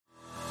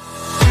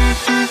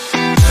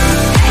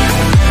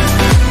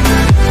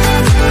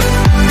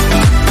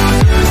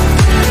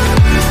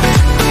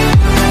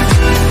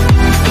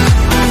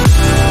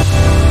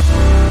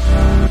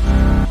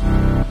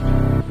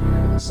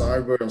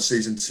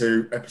Season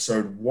 2,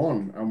 Episode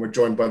 1, and we're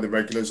joined by the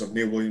regulars of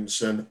Neil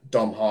Williamson,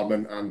 Dom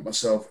Hardman, and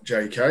myself,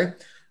 JK.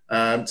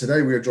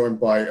 Today we are joined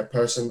by a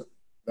person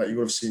that you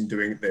would have seen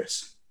doing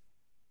this.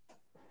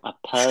 A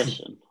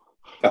person?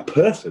 A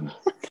person?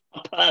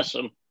 A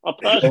person? A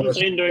person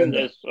seen doing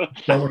this?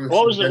 What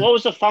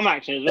was the thumb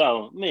action as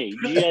well? Me,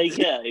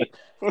 JK.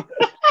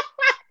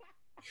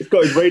 He's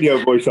got his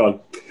radio voice on.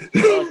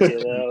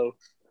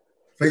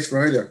 Face for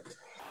radio.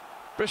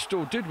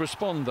 Bristol did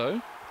respond,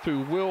 though,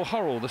 through Will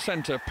Hurrell, the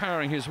centre,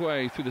 powering his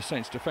way through the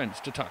Saints' defence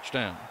to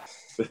touchdown.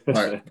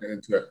 Right, get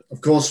into it.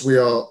 Of course, we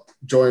are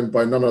joined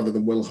by none other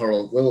than Will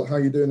Hurrell. Will, how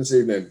are you doing this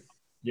evening?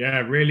 Yeah,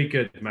 really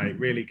good, mate.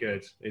 Really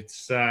good.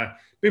 It's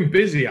been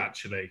busy,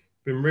 actually.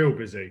 Been real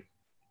busy.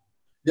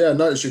 Yeah, I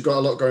noticed you've got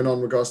a lot going on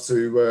in regards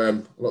to a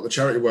lot of the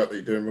charity work that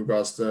you do in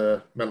regards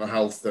to mental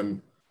health,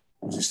 and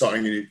obviously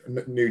starting a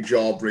new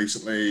job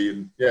recently.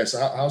 And yeah, so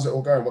how's it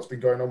all going? What's been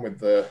going on with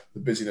the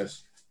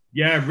busyness?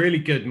 Yeah, really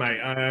good,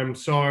 mate.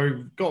 So I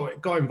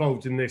got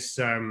involved in this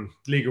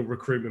legal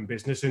recruitment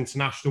business,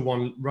 international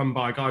one, run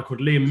by a guy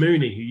called Liam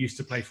Mooney, who used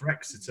to play for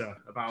Exeter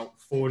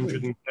about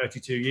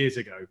 432 years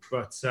ago.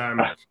 But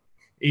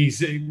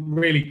he's a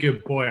really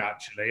good boy,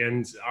 actually.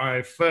 And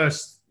I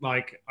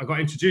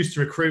got introduced to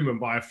recruitment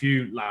by a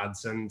few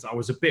lads, and I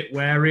was a bit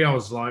wary. I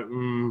was like,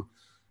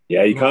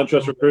 yeah, you can't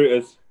trust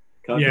recruiters.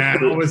 I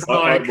was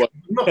like,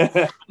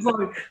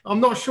 I'm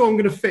not sure I'm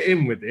going to fit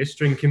in with this,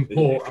 drinking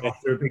port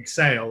after a big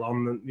sale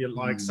on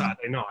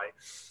Saturday night.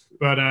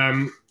 But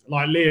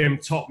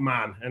Liam, top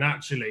man, and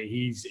actually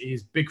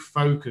his big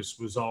focus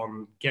was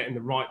on getting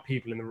the right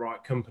people in the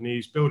right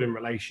companies, building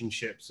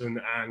relationships, and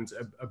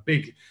a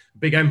big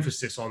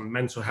emphasis on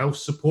mental health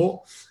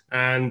support.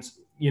 And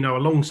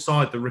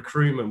alongside the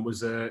recruitment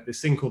was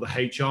this thing called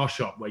the HR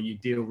shop, where you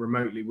deal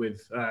remotely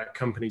with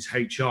companies'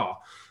 HR.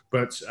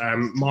 But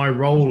my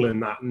role in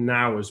that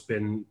now has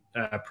been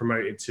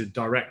promoted to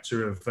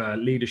Director of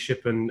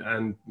Leadership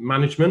and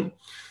Management.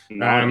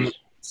 Nice.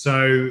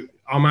 So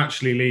I'm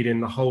actually leading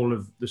the whole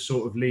of the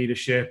sort of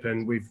leadership,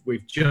 and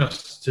we've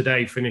just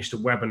today finished a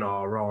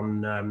webinar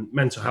on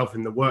mental health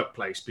in the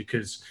workplace,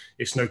 because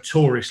it's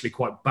notoriously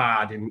quite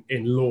bad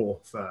in law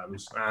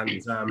firms,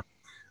 and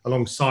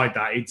alongside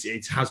that,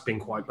 it has been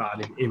quite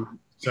bad in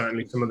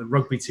certainly some of the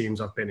rugby teams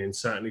I've been in.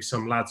 Certainly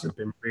some lads have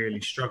been really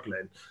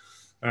struggling.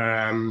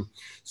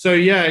 So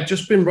yeah,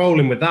 just been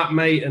rolling with that,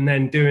 mate, and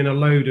then doing a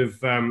load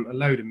of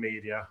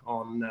media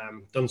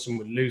on done some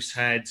with Loose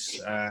Heads,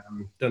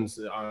 done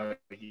some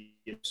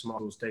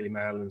models, Daily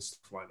Mail and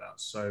stuff like that.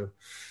 So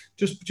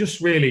just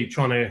really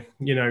trying to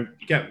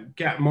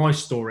get my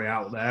story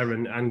out there,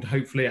 and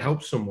hopefully it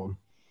helps someone.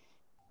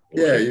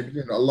 Yeah, you've been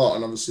doing a lot,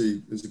 and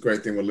obviously there's a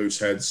great thing with Loose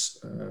Heads.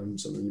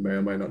 Something you may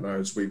or may not know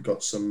is we've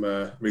got some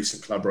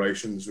recent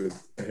collaborations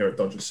with here at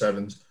Dodger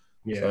Sevens.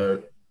 Yeah.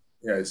 So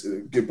yeah, it's a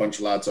good bunch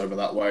of lads over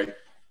that way.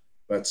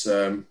 But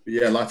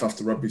yeah, life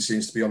after rugby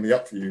seems to be on the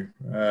up for you.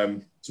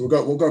 So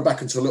we'll go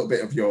back into a little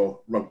bit of your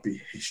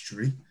rugby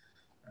history.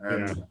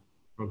 Yeah.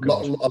 A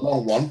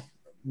long one,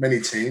 many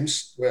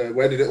teams.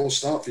 Where did it all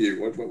start for you?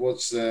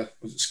 Was it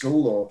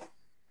school or?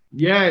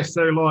 Yeah,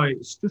 so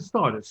just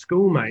started at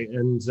school, mate,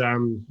 and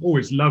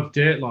always loved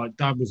it. Like,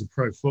 Dad was a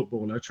pro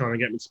footballer, trying to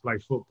get me to play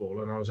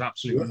football, and I was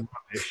absolutely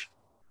rubbish.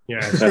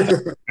 Yeah,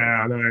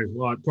 I know,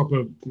 like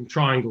proper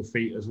triangle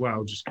feet as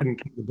well. Just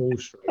couldn't kick the ball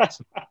straight.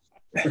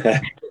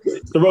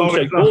 It's the wrong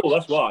shaped ball,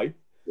 that's why.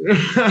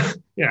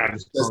 Yeah,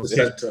 that's the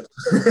centre.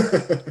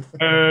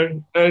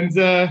 I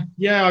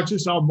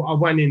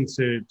went in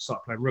to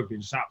start playing rugby.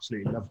 Just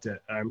absolutely loved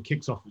it.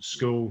 Kicked off at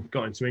school,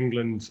 got into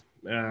England.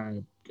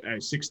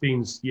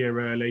 16's year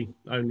early,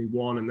 only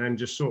one, and then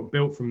just sort of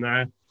built from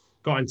there.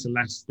 Got into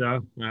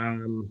Leicester,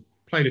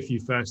 played a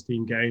few first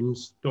team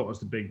games, thought I was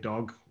the big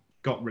dog,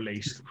 got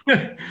released.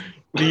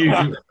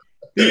 the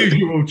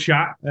usual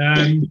chat.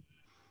 I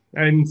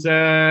was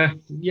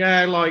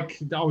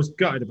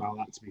gutted about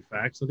that, to be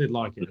fair, because I did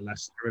like it at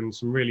Leicester and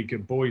some really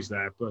good boys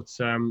there, but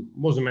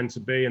wasn't meant to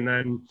be. And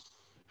then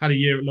had a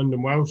year at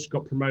London Welsh,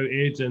 got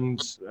promoted,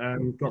 and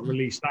got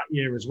released that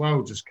year as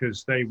well, just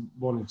because they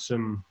wanted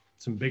some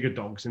bigger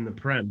dogs in the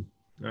Prem.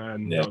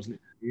 That was literally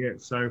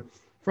it. So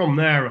from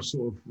there, I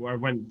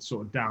went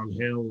sort of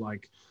downhill. I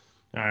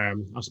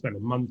spent a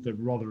month at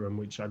Rotherham,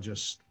 which I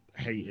just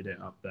hated it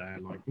up there.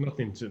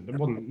 There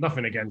wasn't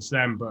nothing against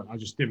them, but I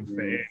just didn't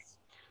fit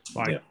in.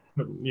 A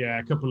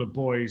couple of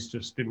boys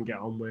just didn't get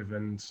on with,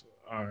 and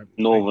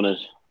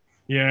Northerners.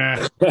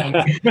 Yeah.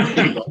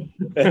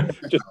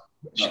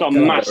 Just got a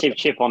massive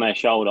chip on their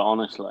shoulder,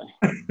 honestly.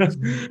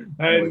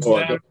 And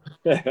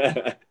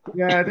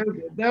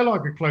they're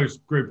like a close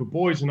group of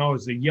boys, and I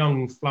was a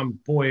young,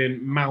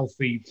 flamboyant,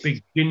 mouthy,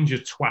 big ginger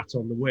twat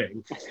on the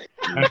wing.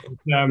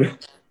 And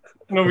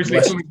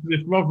obviously coming to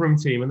this Rotherham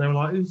team, and they were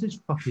like, "Who's this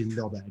fucking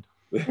knobhead?"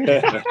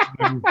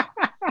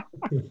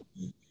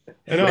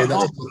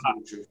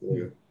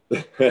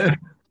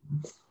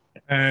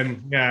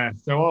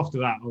 So after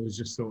that, I was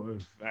just sort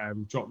of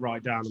dropped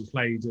right down and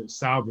played at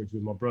Stourbridge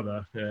with my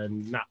brother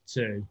and Nat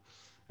too,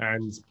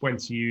 and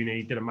went to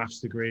uni, did a maths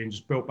degree, and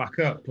just built back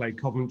up.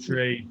 Played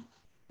Coventry,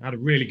 had a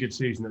really good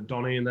season at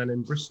Donny and then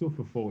in Bristol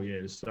for 4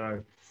 years.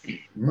 So,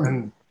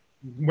 and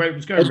it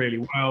was going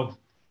really well.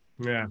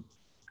 Yeah.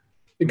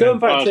 Going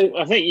back to,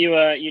 I think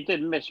you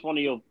did miss one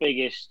of your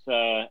biggest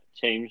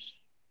teams.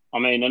 I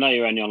mean, I know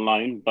you're only on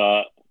loan,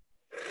 but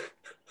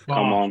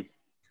come on.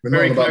 We're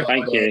not about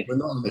thank you. We're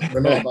not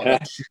about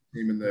that shit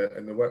team in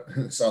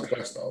the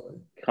southwest, are we?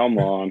 Come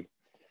on.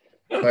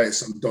 Play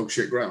some dog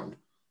shit ground.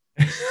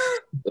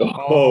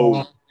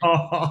 oh.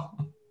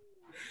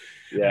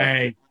 Yeah.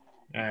 Hey,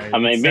 I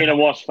mean, being a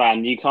Wasp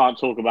fan, you can't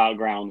talk about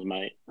grounds,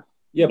 mate.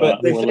 Yeah,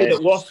 but they say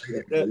that Wasp.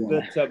 Hey,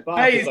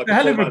 it's like a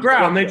hell of a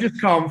ground. They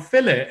just can't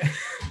fill it.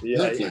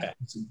 Yeah,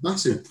 It's a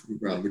massive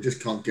ground. We just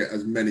can't get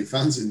as many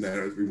fans in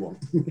there as we want.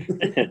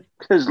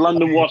 Because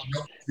London Wasps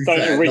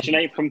don't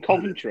originate from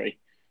Coventry.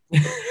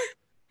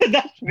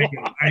 That's why.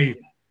 Hey,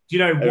 do you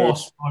know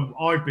Wasps?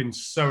 I've been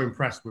so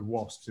impressed with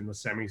Wasps in the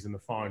semis and the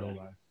final,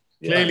 though.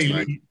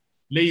 Clearly,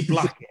 Lee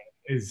Blackett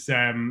is.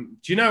 Do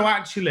you know,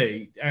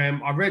 actually,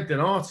 I read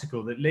an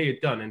article that Lee had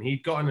done, and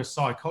he'd gotten a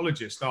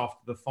psychologist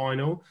after the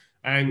final.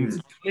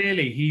 And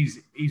clearly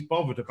he's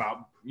bothered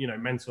about,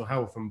 mental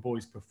health and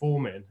boys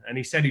performing. And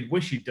he said he'd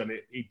wish he'd done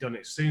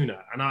it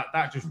sooner. And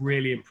that just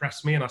really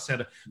impressed me. And I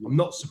said, I'm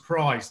not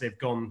surprised they've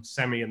gone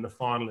semi in the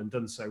final and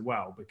done so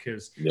well,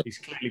 because he's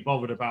clearly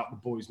bothered about the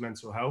boys'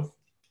 mental health.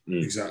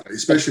 Exactly.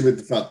 Especially with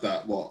the fact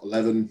that,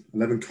 11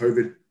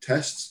 COVID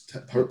tests,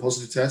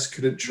 positive tests,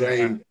 couldn't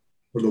train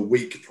for the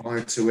week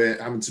prior to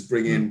it, having to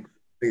bring in, I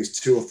think it's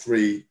 2 or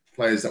 3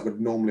 players that would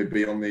normally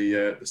be on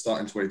the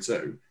starting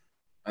 22.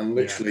 And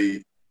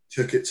literally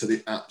took it to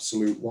the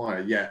absolute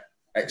wire. Yeah,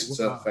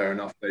 Exeter, fair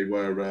enough. They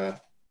were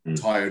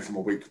tired from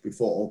a week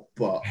before,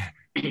 but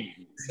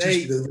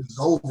the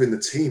resolve in the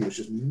team was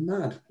just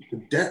mad. The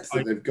depth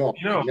that they've got.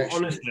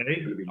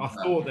 Honestly, I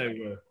thought they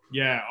were.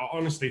 Yeah, I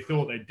honestly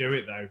thought they'd do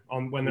it, though.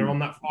 When they're on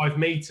that 5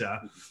 metre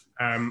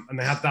and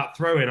they had that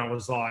throw in, I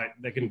was like,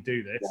 they're going to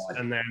do this.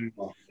 And then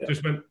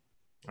just went...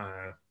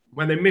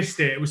 when they missed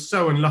it, it was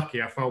so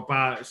unlucky. I felt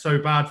so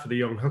bad for the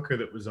young hooker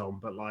that was on.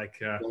 But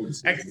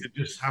Exeter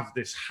just have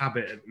this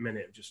habit at the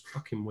minute of just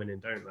fucking winning,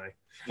 don't they?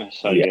 They're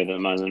so good at the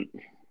moment.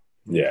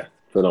 Yeah,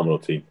 phenomenal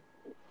team.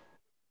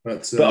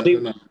 But I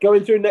mean,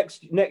 going through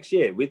next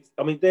year,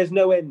 there's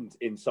no end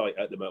in sight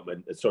at the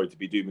moment. Sorry to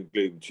be doom and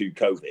gloom to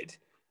COVID,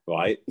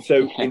 right?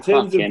 So in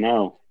terms of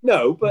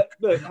no, but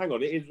hang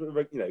on, it is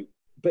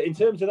But in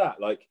terms of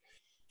that,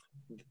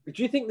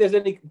 do you think there's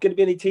going to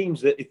be any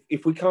teams that,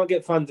 if we can't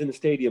get fans in the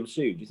stadium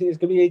soon, do you think there's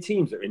going to be any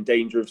teams that are in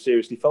danger of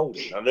seriously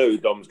folding? I know who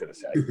Dom's going to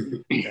say.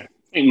 I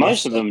think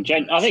most of them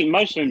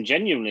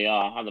genuinely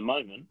are at the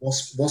moment.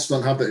 Wasps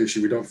don't have that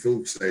issue. We don't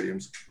fill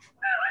stadiums.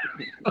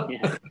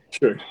 Yeah.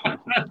 True. They've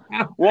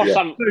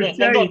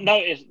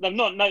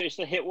not noticed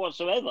the hit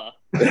whatsoever.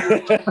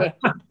 I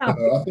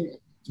think,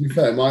 to be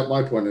fair,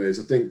 my point is,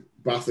 I think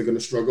Bath are going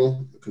to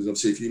struggle, because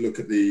obviously if you look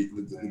at the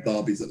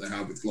derbies that they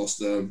have with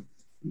Gloucester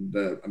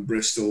and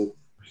Bristol,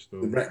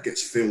 the Rec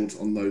gets filled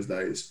on those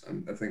days.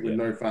 And I think with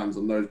no fans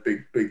on those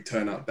big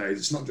turnout days,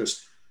 it's not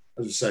just,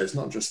 as I say, it's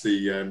not just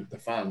the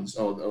fans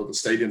or the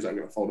stadiums that are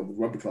going to fold at the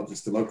rugby clubs,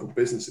 it's the local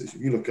businesses.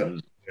 If you look at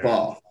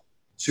Bath,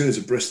 as soon as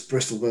a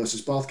Bristol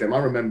versus Bath game, I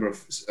remember a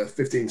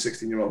 15,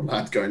 16-year-old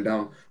lad going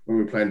down when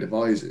we were playing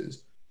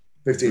Devices,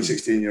 15,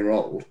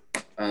 16-year-old,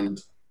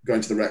 and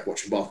going to the Rec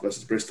watching Bath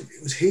versus Bristol.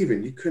 It was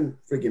heaving. You couldn't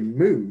frigging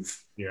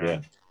move.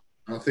 Yeah.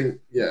 I think,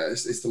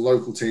 it's the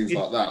local teams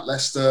like that.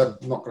 Leicester,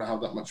 not going to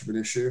have that much of an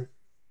issue.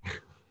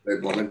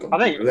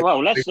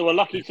 Leicester were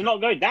lucky to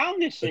not go down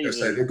this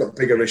season. They've got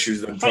bigger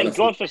issues than. Thank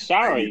God for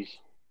Sarries.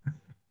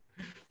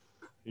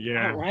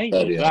 Yeah,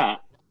 outrageous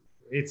that.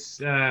 It's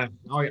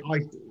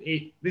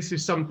this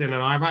is something,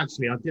 and I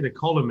did a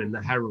column in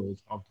the Herald.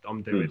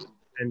 I'm doing,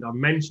 and I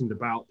mentioned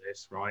about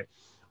this. Right,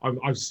 I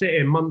was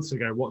sitting months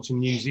ago watching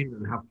New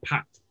Zealand have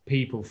packed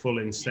people full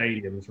in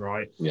stadiums,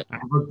 right? Yeah.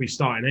 And rugby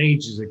starting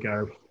ages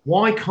ago.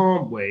 Why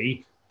can't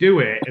we do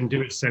it and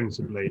do it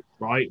sensibly,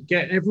 right?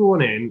 Get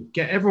everyone in,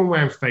 get everyone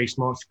wearing face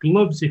masks,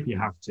 gloves if you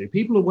have to.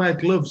 People will wear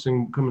gloves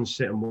and come and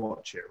sit and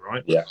watch it,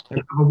 right? Yeah.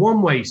 And have a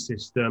one-way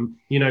system,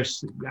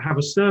 have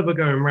a server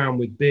going around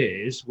with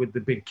beers, with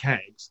the big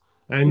kegs,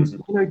 and,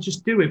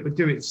 just do it, but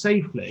do it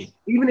safely.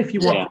 Even if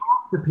you want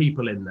half the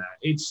people in there,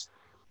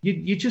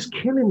 you're just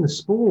killing the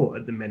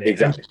sport at the minute.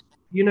 Exactly. And,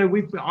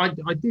 I had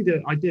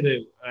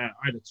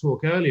a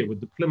talk earlier with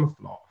the Plymouth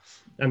lot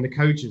and the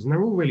coaches, and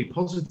they're all really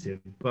positive.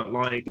 But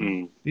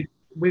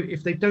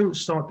if they don't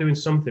start doing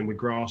something with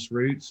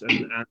grassroots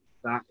and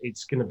that,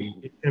 it's gonna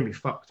be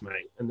fucked,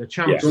 mate. And the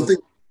challenge. I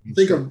think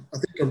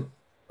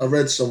I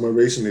read somewhere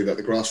recently that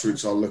the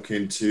grassroots are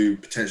looking to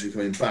potentially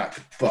coming back,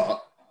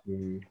 but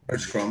no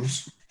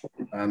scrums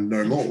and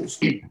no mauls.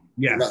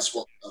 Yeah, and that's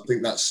what I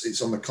think.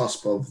 It's on the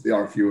cusp of the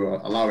RFU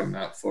allowing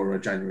that for a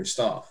January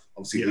start.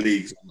 Obviously, the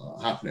league's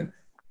not happening.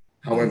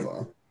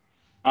 However,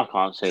 I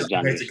can't say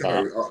January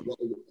start.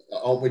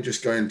 Aren't we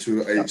just going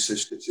to a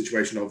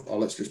situation of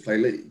let's just play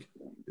league?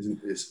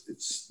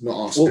 It's not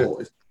our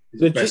sport.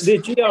 The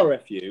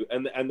GRFU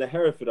and the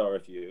Hereford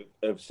RFU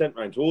have sent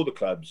round to all the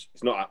clubs.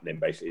 It's not happening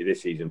basically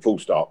this season. Full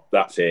stop.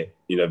 That's it.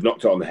 I've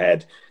knocked it on the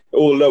head.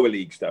 All lower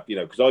league stuff.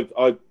 Because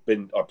I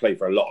play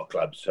for a lot of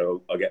clubs,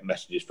 so I get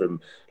messages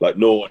from like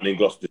Norton in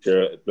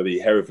Gloucestershire, the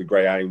Hereford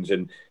Greyhounds,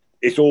 and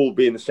it's all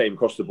being the same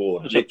across the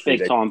board. It's a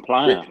big time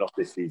player off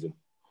this season.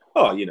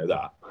 Oh, you know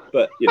that,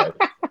 but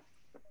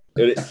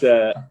it's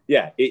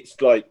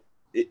it's like.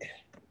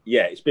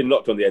 It's been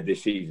knocked on the head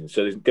this season,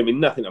 so there's going to be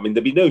nothing. I mean,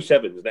 there'll be no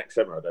sevens next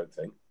summer, I don't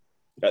think,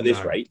 at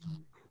this rate.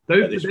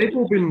 They've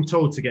all been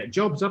told to get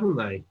jobs, haven't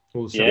they?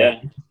 Also,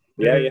 yeah.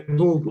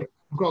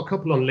 We've got a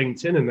couple on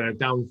LinkedIn, and they're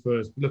down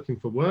for looking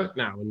for work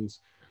now, and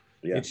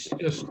it's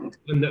just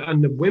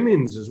and the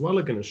women's as well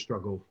are going to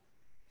struggle.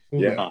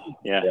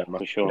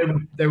 For sure.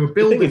 They were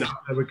building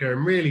up. They were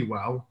going really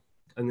well,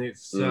 and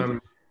it's. Well,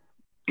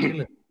 I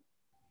know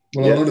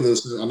a lot of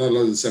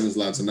the sevens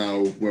lads are now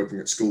working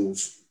at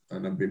schools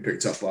and have been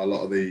picked up by a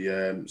lot of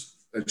the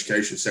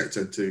education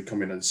sector to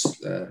come in as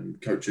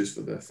coaches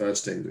for the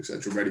first teams,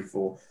 etc. Ready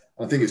for.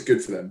 I think it's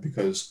good for them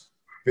because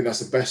I think that's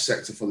the best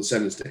sector for the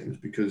sevens teams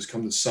because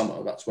come the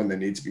summer, that's when they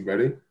need to be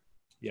ready.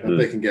 Yeah,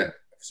 they can get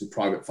some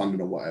private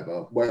funding or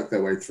whatever, work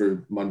their way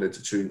through Monday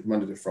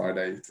to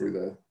Friday through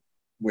the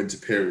winter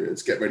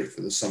periods, get ready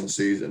for the summer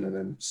season, and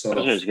then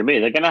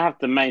They're going to have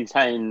to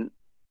maintain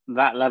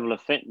that level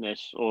of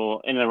fitness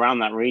or in and around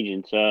that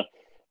region to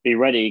be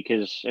ready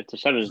because if the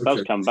sevens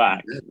does come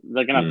back,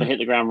 they're going to have to hit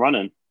the ground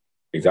running.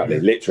 Exactly,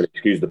 literally,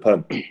 excuse the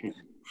pun.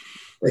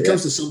 It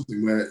comes to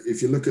something where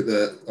if you look at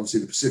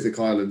obviously the Pacific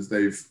Islands,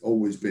 they've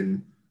always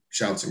been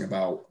shouting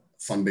about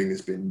funding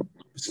has been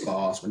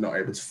sparse, we're not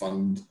able to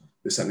fund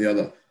this and the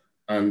other.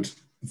 And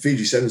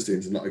Fiji sevens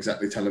teams are not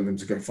exactly telling them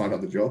to go find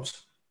other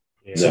jobs.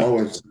 Yeah.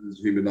 Samoa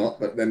maybe not,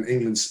 but then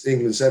England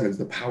sevens,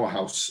 the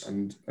powerhouse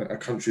and a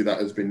country that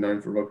has been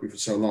known for rugby for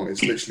so long,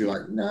 it's literally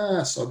like,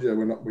 nah, Sodia,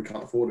 we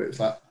can't afford it. It's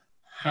like,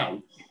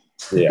 how?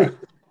 Yeah.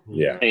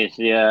 It's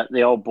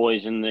the old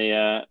boys in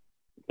the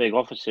big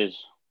offices.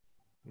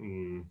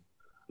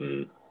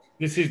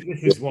 This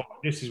is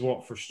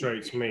what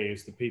frustrates me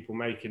is the people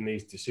making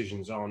these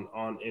decisions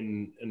aren't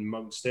in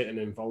amongst it and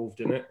involved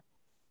in it.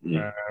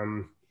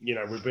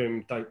 We're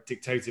being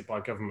dictated by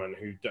government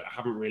who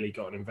haven't really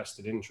got an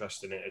invested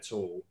interest in it at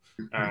all.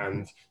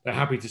 And they're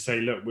happy to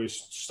say, look, we'll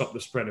stop the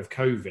spread of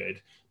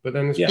COVID. But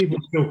then there's people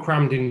still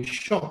crammed in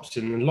shops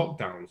in the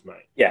lockdowns,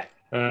 mate. Yeah.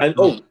 We're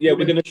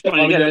going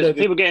to...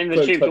 people getting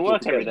the tube to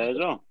work every day as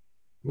well.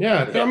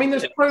 Yeah. I mean,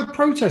 there's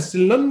protests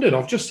in London.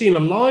 I've just seen a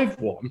live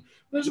one.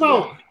 There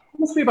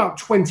must be about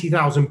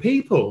 20,000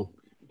 people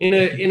in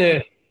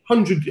a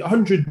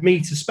 100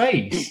 metre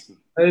space.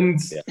 And...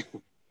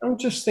 I'm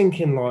just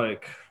thinking,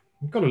 like,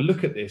 we've got to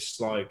look at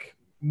this, like,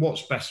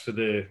 what's best for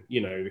the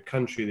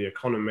country, the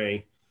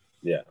economy,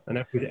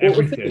 and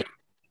everything.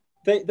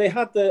 They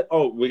had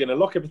we're going to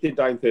lock everything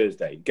down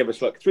Thursday. Give us,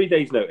 3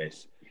 days'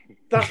 notice.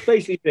 That's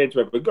basically saying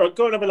to everyone,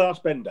 go and have a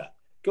last bender.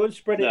 Go and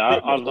spread it.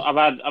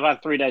 I've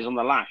had 3 days on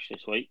the lash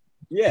this week.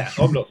 Yeah,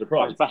 I'm not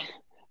surprised.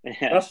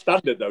 That's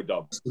standard, though,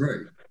 Dom.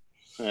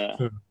 Yeah.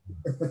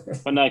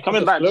 But no,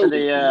 coming back to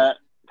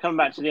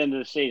the end of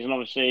the season,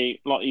 obviously,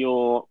 a lot of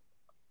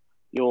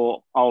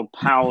your old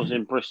pals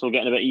in Bristol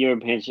getting a bit of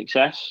European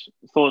success.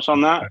 Thoughts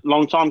on that?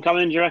 Long time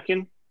coming, do you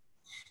reckon?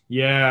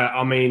 Yeah,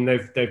 I mean,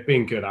 they've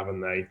been good,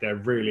 haven't they? They're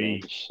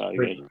really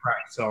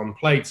cracked on,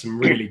 played some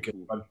really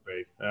good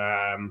rugby.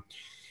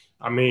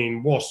 I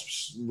mean,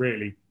 Wasps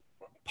really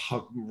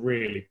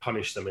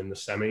punished them in the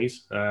semis.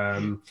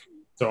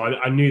 So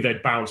I knew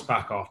they'd bounce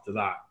back after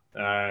that.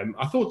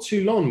 I thought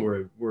Toulon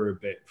were a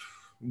bit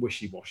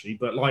wishy-washy,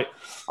 but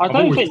I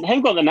don't think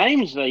they've got the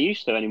names they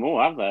used to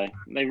anymore, have they?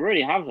 They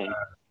really haven't.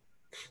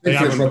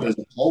 Rugby as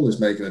a whole is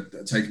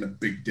taking a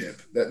big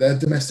dip. Their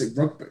domestic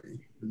rugby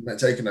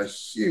taking a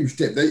huge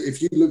dip.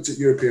 If you looked at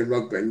European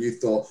rugby and you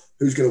thought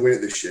who's going to win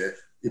it this year,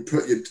 you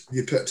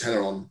put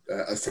tenner on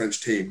a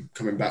French team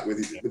coming back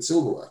with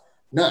silverware.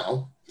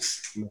 Now,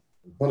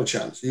 what a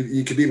chance!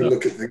 You could even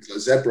look at things like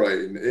Zebra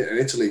in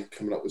Italy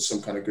coming up with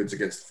some kind of goods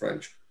against the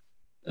French.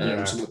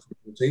 Some of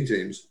the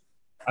teams.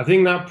 I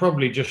think that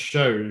probably just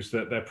shows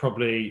that they're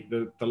probably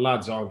the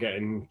lads aren't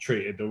getting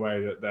treated the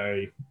way that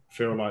they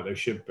feel like they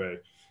should be,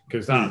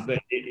 because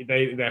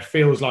there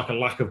feels like a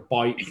lack of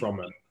bite from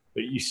them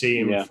that you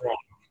see from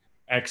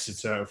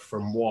Exeter,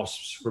 from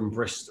Wasps, from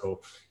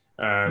Bristol.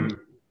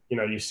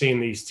 You're seeing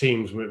these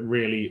teams with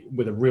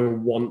a real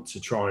want to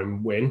try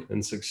and win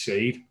and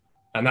succeed,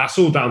 and that's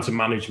all down to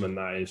management.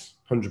 That is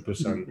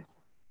 100%.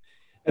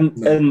 And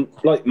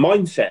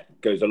mindset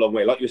goes a long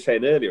way, like you were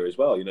saying earlier as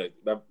well.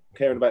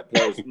 Caring about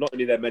players, not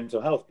only their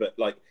mental health, but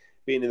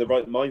being in the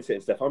right mindset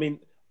and stuff. I mean,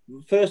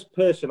 the first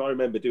person I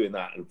remember doing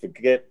that, and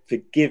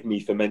forgive me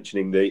for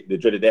mentioning the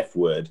dreaded F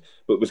word,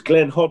 but was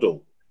Glenn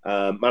Hoddle,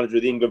 manager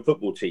of the England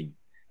football team,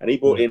 and he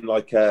brought in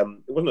it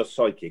wasn't a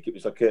psychic, it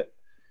was I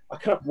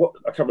can't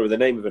remember the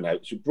name of it now.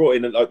 She brought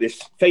in this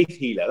faith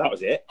healer, that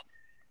was it,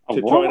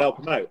 to try and help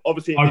him out.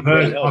 Obviously, I've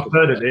heard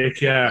of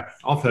this. Yeah,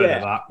 I've heard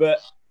of that.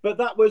 But But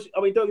that was,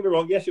 I mean, don't get me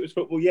wrong. Yes, it was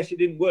football. Yes, it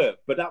didn't work.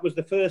 But that was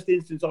the first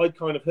instance I'd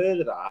kind of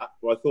heard of that,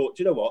 where I thought,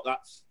 do you know what?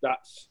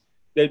 That's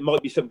there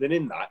might be something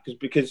in that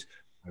because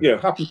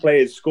happy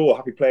players score,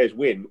 happy players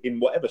win in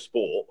whatever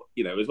sport.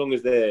 As long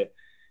as they're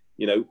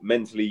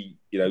mentally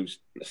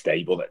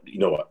stable. That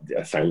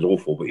that sounds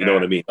awful, but you know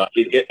what I mean. Like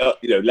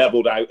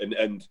leveled out and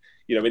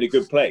in a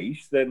good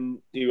place, then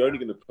you're only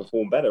going to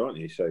perform better, aren't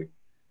you? So.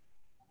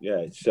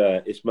 Yeah,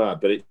 it's mad,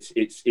 but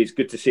it's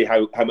good to see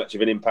how much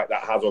of an impact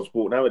that has on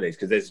sport nowadays,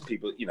 because there's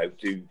people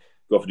do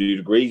go off and do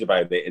degrees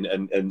about it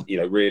and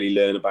really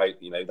learn about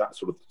that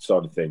sort of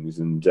side of things,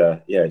 and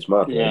it's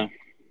mad. Yeah, really.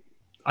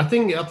 I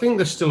think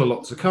there's still a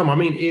lot to come. I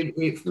mean,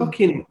 it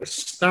fucking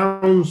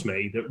astounds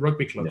me that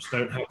rugby clubs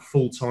don't have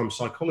full-time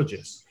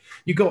psychologists.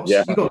 You got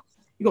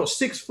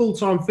 6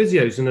 full-time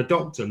physios and a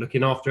doctor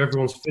looking after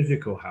everyone's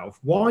physical health.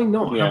 Why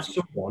not have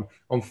someone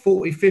on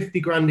 40, 50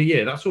 grand a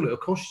year? That's all it'll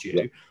cost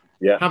you.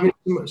 Yeah. Having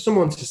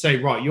someone to say,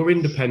 right, you're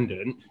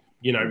independent,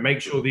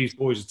 make sure these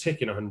boys are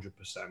ticking 100%.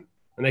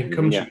 And they can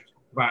come to you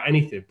about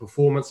anything,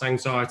 performance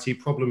anxiety,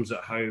 problems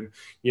at home,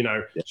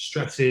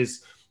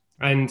 stresses.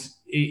 And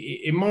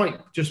it might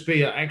just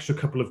be an extra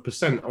couple of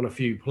 % on a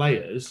few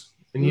players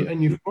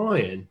and you're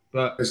flying.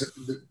 But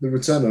the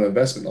return on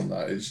investment on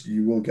that is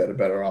you will get a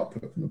better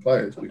output from the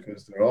players,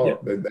 because they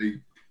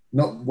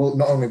not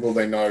only will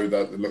they know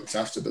that they're looked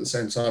after, but at the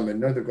same time, they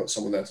know they've got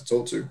someone there to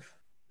talk to.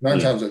 9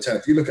 times out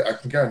of 10, I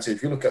can guarantee,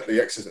 if you look at the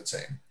Exeter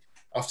team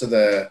after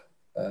their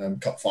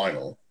cup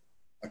final,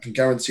 I can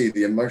guarantee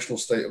the emotional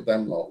state of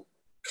them lot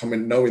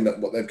knowing that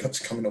what they've got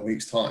to come in a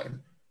week's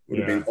time would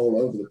have been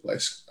all over the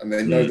place. And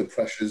they know the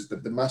pressures,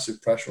 the massive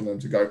pressure on them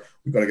to go,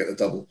 we've got to get the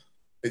double.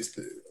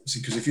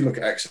 Because if you look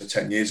at Exeter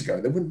 10 years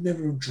ago, they would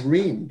never have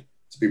dreamed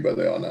to be where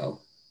they are now.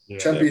 Yeah.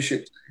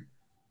 Championship team,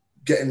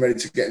 getting ready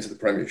to get into the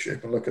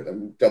Premiership, and look at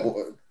them,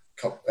 double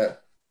cup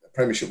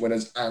Premiership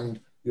winners and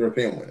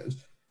European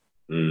winners.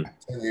 10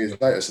 years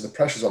later, so the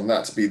pressure's on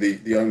that to be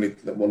the only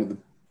one of the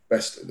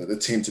best, the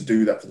team to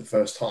do that for the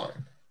first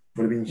time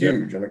would have been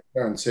huge, and I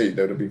guarantee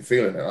they would have been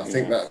feeling it. I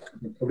think that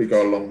could probably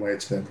go a long way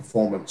to their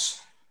performance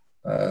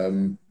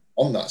on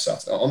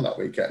that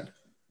weekend.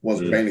 Was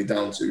mainly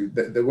down to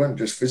they weren't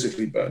just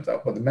physically burnt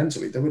out, but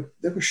mentally they were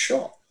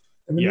shot.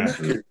 They were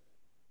knackered.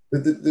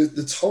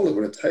 The toll it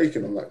would have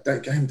taken on that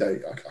game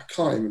day, I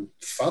can't even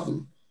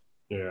fathom.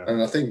 Yeah.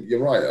 And I think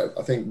you're right.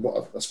 I think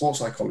what a sports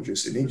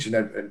psychologist in each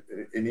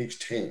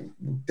team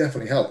will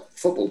definitely help.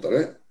 Football do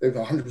it. They've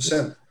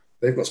 100%.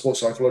 They've got sports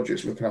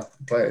psychologists looking after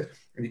the players,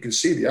 and you can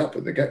see the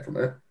output they get from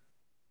it.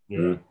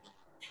 Yeah.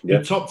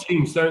 The top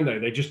teams, don't they?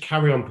 They just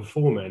carry on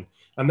performing,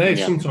 and they're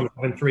sometimes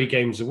having 3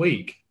 games a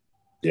week.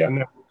 Yeah.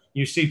 And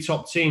you see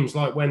top teams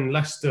like when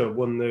Leicester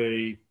won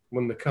the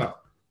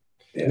cup.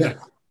 Yeah.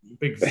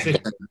 Big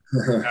decision.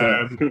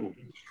 Where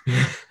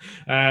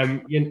are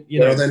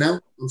they now?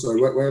 I'm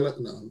sorry, where are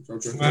they now? No,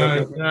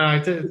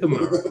 it doesn't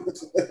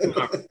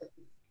matter.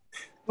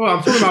 Well,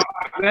 I'm talking about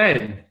back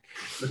then.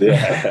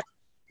 Yeah.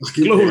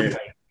 Glory.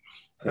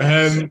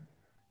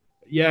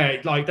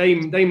 Like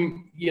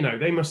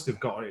they must have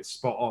got it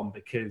spot on,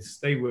 because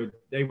they were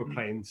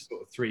playing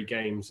sort of 3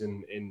 games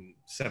in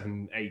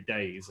 7-8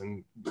 days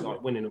and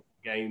like winning all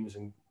the games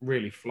and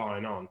really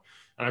flying on.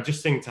 And I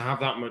just think to have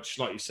that much,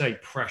 like you say,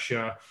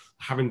 pressure,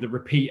 having the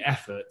repeat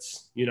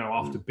efforts,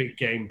 after big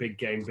game,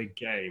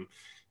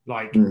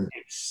 like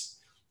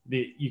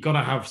you got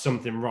to have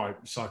something right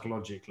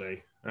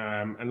psychologically.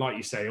 And like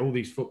you say, all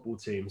these football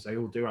teams, they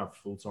all do have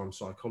full-time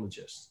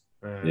psychologists.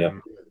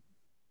 I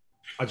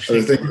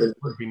just think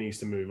rugby needs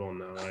to move on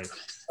now. Right?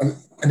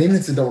 And even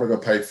if they don't want to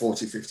go pay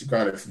 40, 50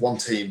 grand, if one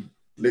team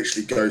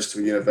literally goes to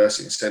a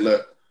university and say,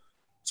 look,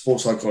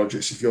 sports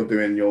psychologist, if you're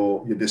doing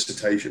your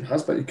dissertation, how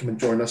about you come and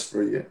join us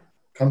for a year?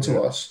 Come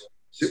to us,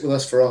 sit with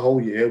us for a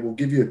whole year. We'll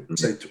give you,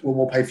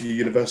 we'll pay for your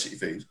university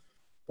fees.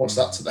 What's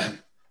that to them?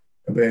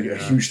 It'll be a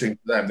huge thing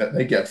for them that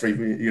they get free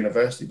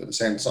university, but at the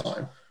same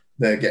time,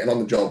 they're getting on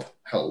the job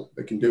help.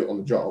 They can do it on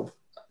the job.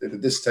 The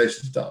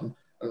dissertation's done.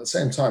 And at the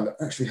same time,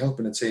 they're actually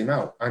helping a team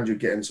out, and you're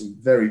getting some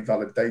very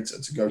valid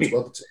data to go to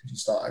other teams and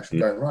start actually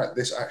going, right,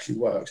 this actually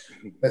works.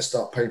 Let's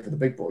start paying for the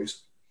big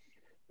boys.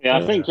 Yeah,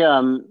 I think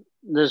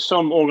there's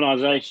some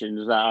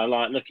organisations that are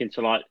looking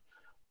to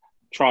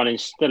try and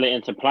instill it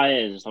into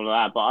players and stuff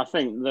like that. But I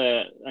think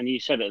and you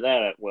said it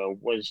there, Will,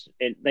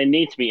 they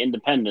need to be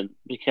independent,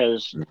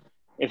 because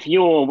if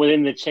you're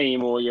within the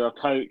team or you're a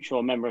coach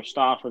or a member of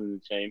staff within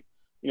the team,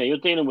 you're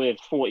dealing with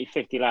 40,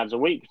 50 lads a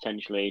week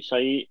potentially. So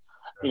you're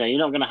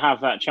not going to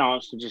have that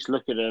chance to just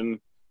look at them,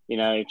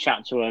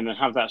 chat to them and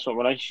have that sort of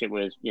relationship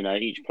with,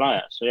 each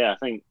player. So, I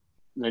think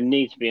they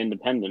need to be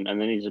independent, and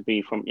they need to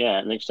be from,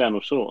 an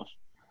external source.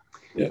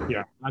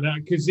 Yeah.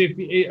 And because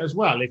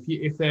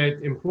if they're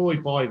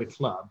employed by the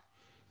club,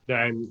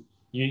 then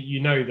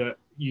you know that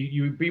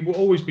you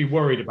always be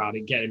worried about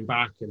it getting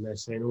back, and they're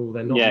saying, oh,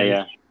 they're not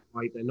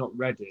right, they're not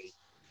ready.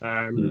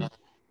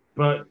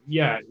 But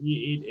I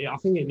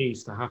think it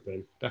needs to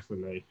happen,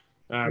 definitely.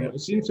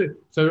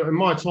 So in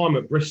my time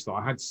at Bristol,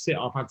 I've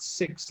had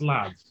 6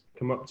 lads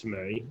come up to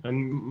me,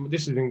 and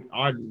this is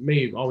I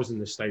was in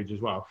this stage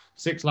as well.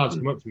 6 lads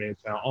come up to me and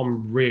say,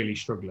 I'm really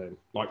struggling,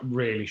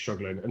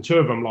 and 2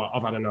 of them like,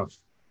 I've had enough,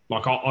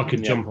 like I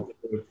could jump off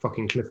the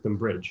fucking Clifton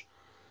Bridge,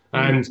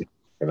 and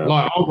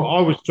like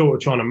I was sort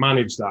of trying to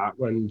manage that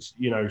and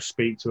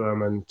speak to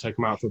them and take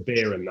them out for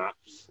beer and that,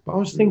 but I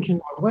was thinking,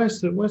 like,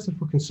 where's the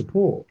fucking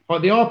support?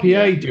 Like the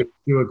RPA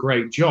do a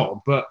great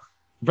job, but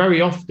very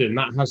often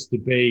that has to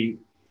be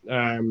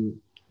coming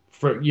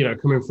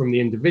from the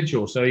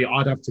individual. So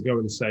I'd have to go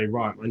and say,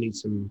 right, I need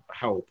some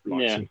help.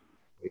 And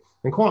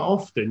quite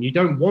often you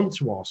don't want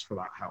to ask for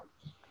that help.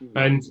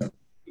 And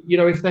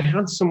if they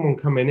had someone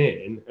coming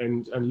in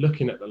and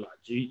looking at the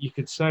lads, you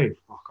could say,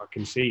 fuck, I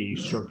can see you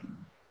struggling.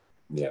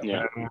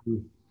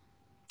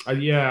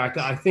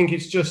 I think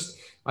it's just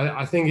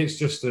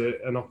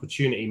an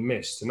opportunity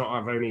missed to not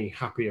have only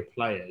happier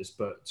players,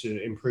 but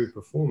to improve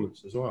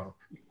performance as well.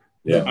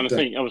 Yeah, and I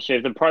think obviously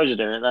if the pros are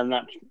doing it, then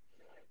that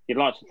you'd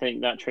like to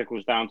think that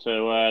trickles down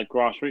to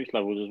grassroots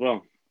levels as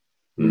well.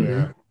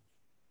 Yeah,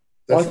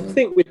 I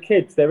think with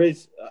kids there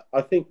is.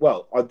 There's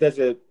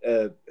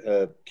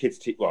a kids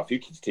team. Well, a few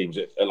kids teams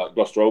like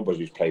Gloucester Old Boys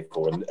who's played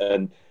for,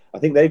 and I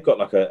think they've got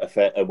like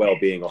a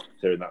well-being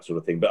officer and that sort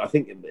of thing. But I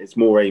think it's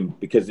more aimed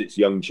because it's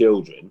young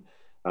children.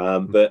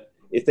 But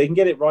if they can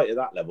get it right at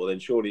that level, then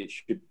surely it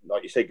should,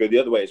 like you say, go the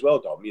other way as well,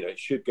 Dom. It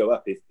should go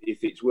up if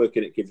it's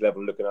working at kids level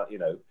and looking at,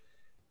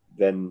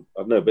 then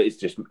I don't know. But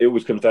it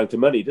always comes down to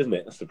money, doesn't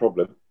it? That's the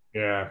problem.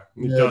 Yeah,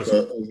 it does.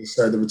 But as I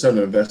say, the return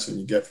on investment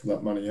you get from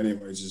that money,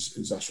 anyways,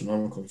 is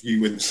astronomical. If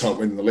you start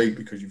winning the league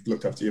because you've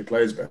looked after your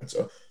players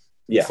better.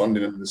 The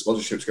funding and the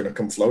sponsorship is going to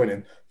come flowing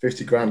in.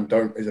 50 grand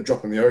is a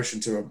drop in the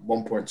ocean to a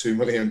 £1.2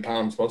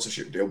 million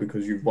sponsorship deal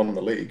because you've won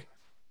the league.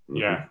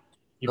 Yeah,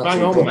 you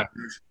bang on, man.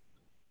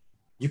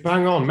 You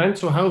bang on.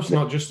 Mental health's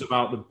not just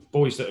about the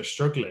boys that are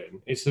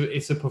struggling. It's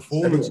a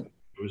performance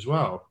as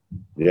well.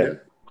 Yeah.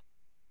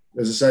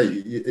 As I say,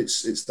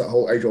 it's that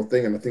whole age-old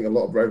thing, and I think a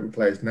lot of rugby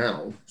players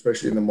now,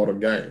 especially in the modern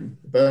game,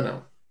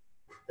 burnout.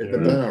 The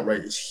burnout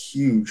rate is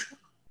huge.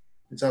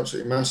 It's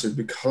absolutely massive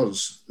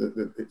because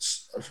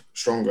it's a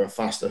stronger,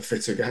 faster,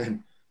 fitter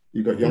game.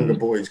 You've got younger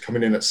boys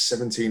coming in at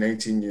 17,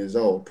 18 years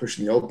old,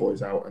 pushing the old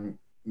boys out, and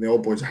the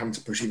old boys are having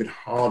to push even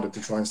harder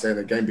to try and stay in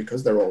the game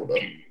because they're older.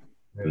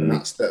 And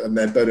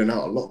they're burning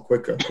out a lot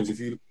quicker. Because if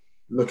you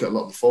look at a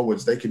lot of the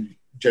forwards, they could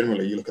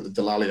generally, you look at the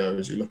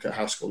Delalios, you look at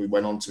Haskell, who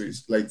went on to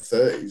his late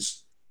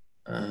 30s,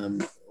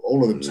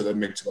 all of them to their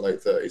mid to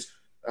late 30s.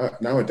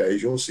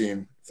 Nowadays, you're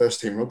seeing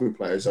first-team rugby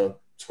players are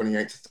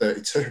 28 to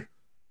 32.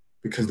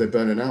 Because they're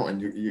burning out and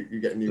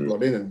you get new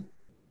blood in, and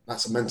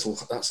that's a mental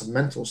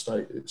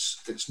state.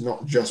 It's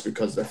not just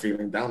because they're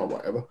feeling down or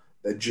whatever.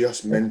 They're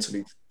just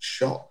mentally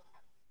shot.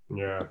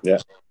 Yeah.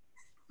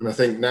 And I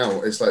think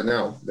now it's like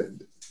now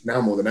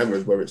more than ever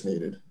is where it's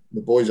needed.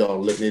 The boys are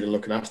needed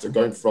looking after,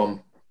 going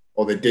from,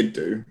 or they did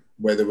do,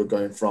 where they were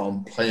going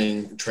from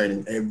playing,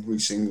 training every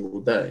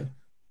single day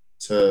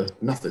to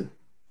nothing.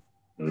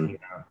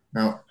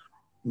 Now,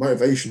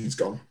 motivation's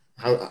gone.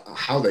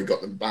 How they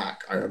got them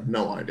back, I have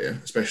no idea,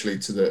 especially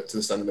to the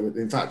standard.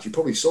 In fact, you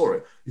probably saw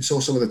it. You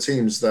saw some of the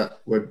teams that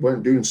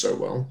weren't doing so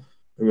well,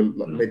 who were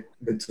like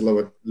mid to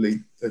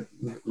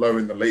lower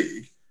in the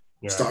league,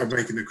 started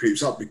breaking the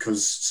creeps up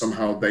because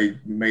somehow they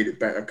made it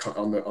better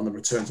on the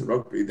return to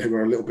rugby. They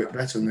were a little bit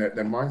better and their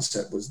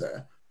mindset was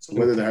there. So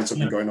whether they had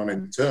something going on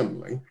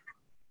internally,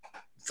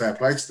 fair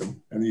play to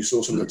them. And you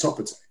saw some of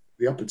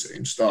the upper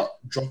teams start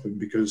dropping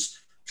because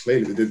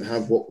clearly they didn't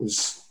have what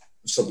was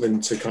something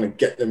to kind of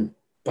get them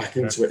back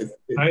into it.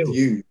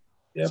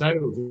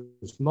 Sales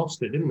just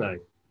lost it, didn't they?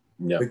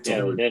 Yeah, they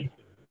did.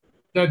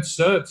 Dead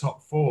cert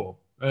top 4,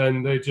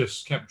 and they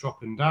just kept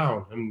dropping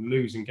down and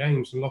losing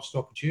games and lost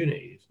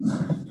opportunities.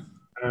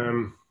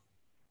 You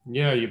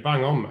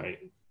bang on,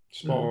 mate.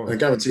 Spot on. I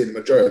guarantee the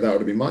majority of that would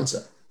have been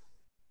mindset.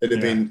 It'd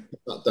have been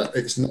that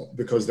it's not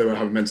because they were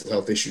having mental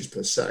health issues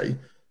per se,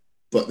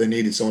 but they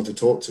needed someone to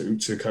talk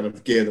to kind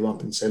of gear them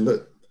up and say,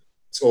 look,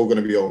 it's all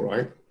going to be all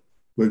right.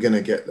 We're going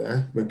to get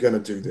there. We're going to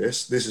do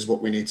this. This is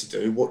what we need to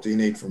do. What do you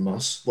need from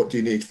us? What do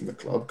you need from the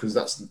club? Because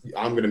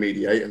I'm going to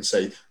mediate and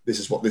say, this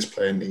is what this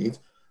player needs.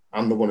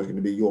 I'm the one who's going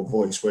to be your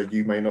voice where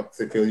you may not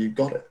feel you've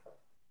got it.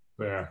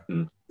 Yeah.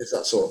 It's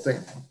that sort of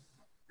thing.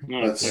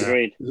 No,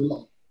 agreed.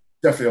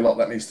 Definitely a lot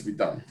that needs to be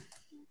done.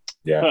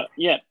 Yeah. But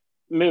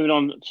moving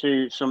on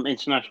to some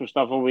international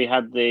stuff. We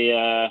had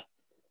I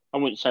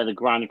wouldn't say the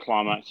grand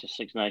climax of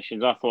Six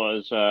Nations. I thought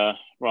it was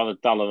rather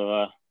dull of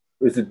a...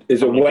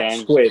 It's a wet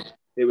squid.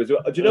 It was. Do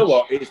you know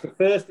what? It's the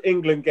first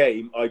England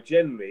game. I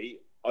didn't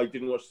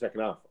watch the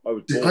second half.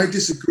 I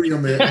disagree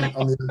on the.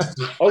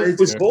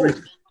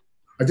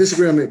 I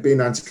disagree on it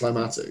being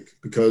anticlimactic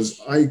because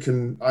I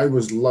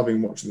was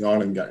loving watching the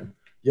Ireland game.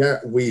 Yeah,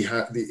 we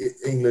had the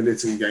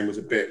England-Italy game was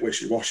a bit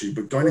wishy-washy,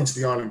 but going into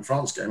the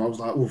Ireland-France game, I was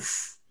like,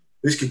 oof,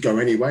 this could go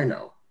any way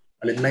now.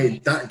 And it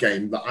made that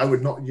game that I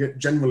would not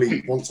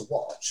generally want to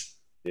watch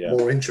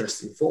more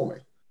interesting for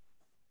me.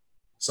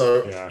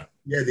 So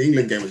the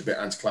England game was a bit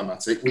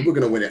anticlimactic. We were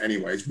going to win it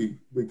anyways. We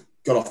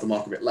got off the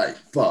mark a bit late,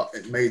 but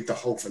it made the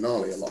whole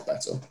finale a lot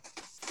better.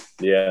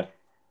 Yeah.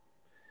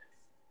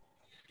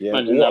 Yeah.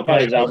 Imagine that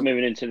plays out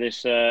moving into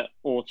this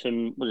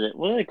autumn.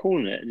 What are they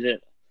calling it? Is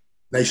it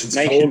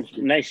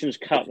Nations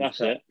Cup?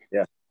 That's it.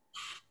 Yeah.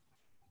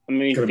 I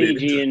mean,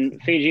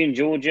 Fiji and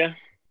Georgia.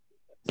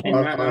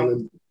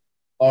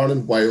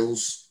 Ireland,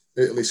 Wales,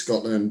 Italy,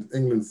 Scotland,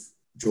 England,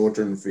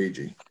 Georgia, and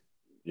Fiji.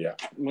 Yeah.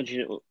 What's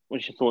your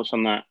thoughts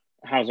on that?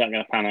 How's that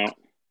going to pan out?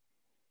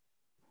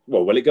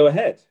 Well, will it go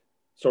ahead?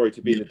 Sorry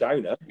to be the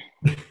downer.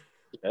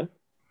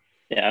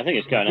 Yeah, I think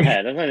it's going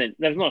ahead. I think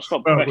they've not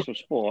stopped professional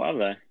sport, have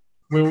they?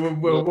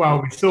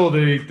 Well, we saw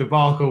the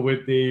debacle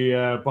with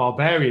the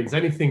Barbarians.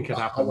 Anything could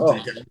happen. We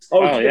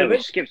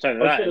skipped over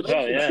that as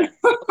well, yeah.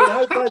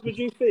 How bad would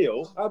you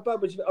feel? I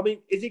mean,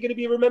 is he going to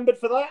be remembered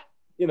for that?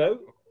 You know,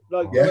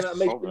 like when that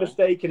makes a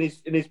mistake in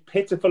his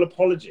pitiful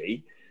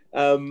apology.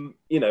 You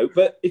know,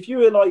 but if you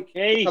were like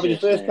having your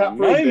first cap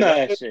for no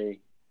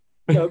mercy.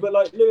 You know, but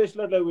like Lewis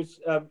Ludlow was,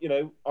 you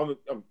know, I'm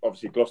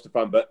obviously a Gloucester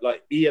fan, but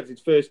like he had his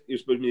first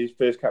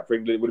cap for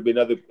England. It would have been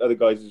other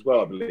guys as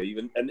well, I believe,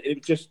 and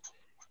it just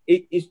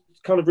it's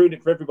kind of ruined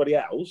it for everybody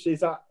else.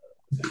 Is that?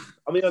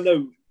 I mean, I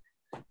know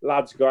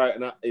lads go out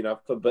and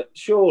have fun, but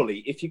surely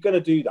if you're going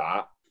to do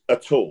that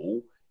at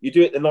all, you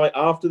do it the night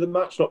after the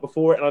match, not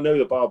before it. And I know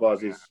the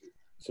Barbars is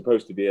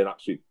supposed to be an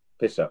absolute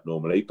piss up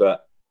normally,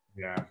 but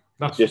yeah,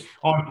 that's just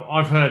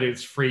I've heard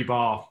it's free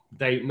bar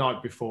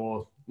night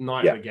before,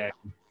 night of the game.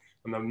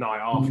 And the night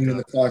after. In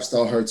the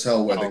 5-star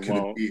hotel where they could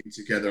have eaten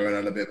together and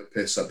had a bit of a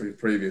piss up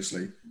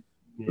previously.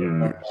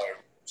 Yeah.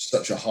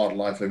 Such a hard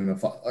life living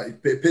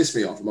it pissed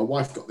me off. My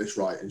wife got this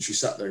right and she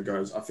sat there and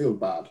goes, I feel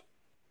bad.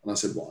 And I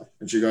said, why?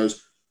 And she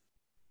goes,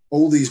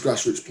 all these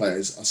grassroots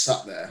players are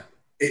sat there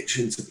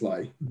itching to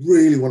play,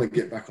 really want to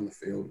get back on the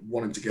field,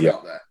 wanting to get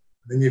out there.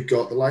 And then you've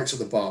got the likes of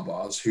the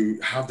Barbars who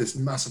have this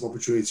massive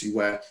opportunity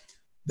where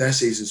their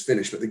season's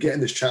finished, but they're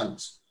getting this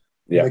chance.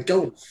 Yeah. They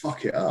go and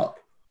fuck it up.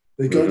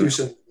 They go do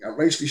something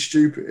outrageously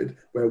stupid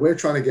where we're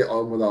trying to get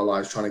on with our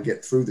lives, trying to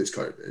get through this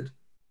COVID.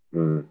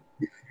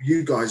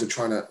 You guys are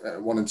trying to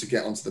wanting to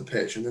get onto the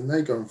pitch, and then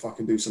they go and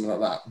fucking do something like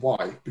that.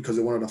 Why? Because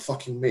they wanted a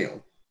fucking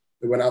meal.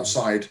 They went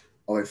outside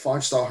of a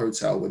 5-star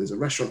hotel where there's a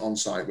restaurant on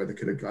site where they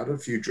could have had a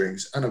few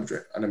drinks and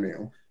a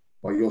meal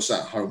while you're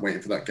sat at home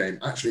waiting for that game,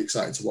 actually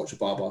excited to watch a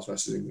Barbars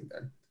versus England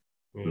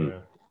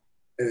game.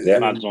 Yeah.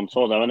 Lads on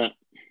tour though, isn't it?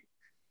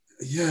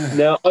 Yeah.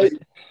 No,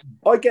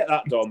 I get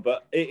that, Don,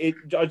 but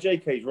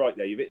JK's right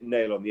there. You've hit the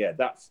nail on the head.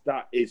 That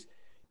is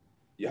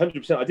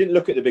 100%. I didn't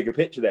look at the bigger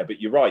picture there, but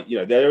you're right. You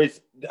know, there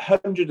is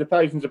hundreds of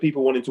thousands of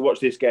people wanting to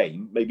watch this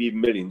game, maybe even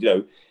millions. You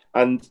know,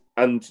 and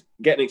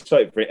getting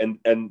excited for it,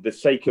 and the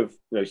sake of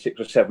 6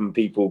 or 7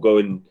 people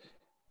going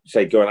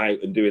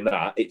out and doing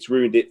that, it's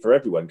ruined it for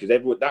everyone because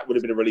that would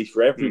have been a release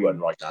for everyone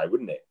right now,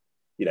 wouldn't it?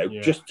 You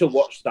know, just to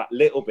watch that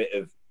little bit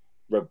of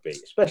rugby,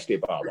 especially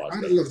at Barbars.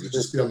 I'd love to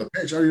just be on the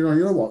pitch. You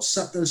know what?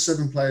 Set those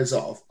 7 players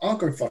off. I'll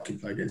go fucking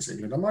play against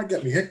England. I might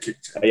get my head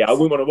kicked. Yeah, I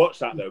wouldn't want to watch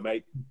that though,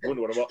 mate. I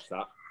wouldn't want to watch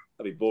that.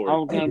 That'd be boring.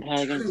 I'll go and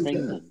play against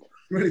England. I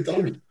really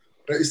don't.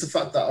 But it's the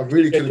fact that I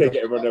really could have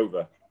get run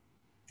over.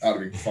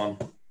 That'd be fun.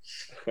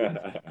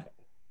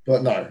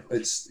 But no,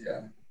 it's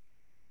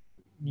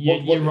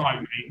You're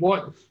right,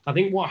 mate. I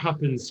think what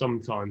happens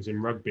sometimes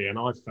in rugby, and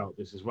I've felt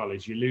this as well,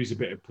 is you lose a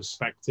bit of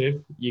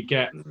perspective. You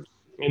get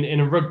in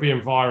a rugby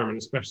environment,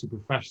 especially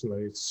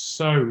professionally, it's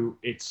so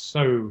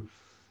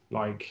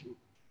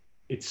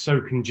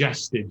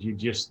congested.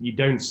 You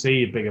don't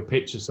see a bigger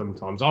picture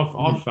sometimes. I've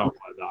felt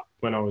like that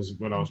when I was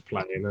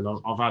playing, and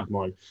I've had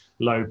my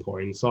low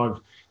points. I've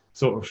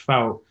sort of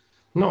felt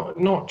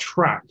not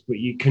trapped, but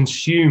you're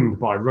consumed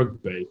by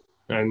rugby,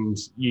 and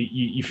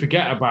you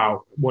forget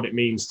about what it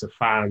means to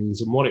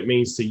fans and what it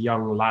means to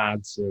young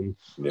lads, and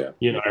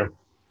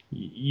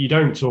you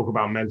don't talk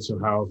about mental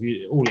health.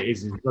 All it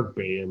is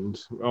rugby, and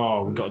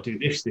we've got to do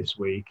this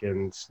week,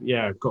 and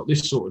got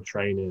this sort of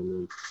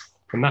training,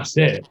 and that's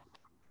it.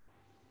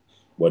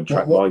 One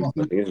track mind,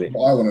 isn't it?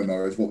 What I want to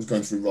know is what was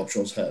going through Rob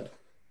Shaw's head.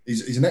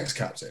 He's an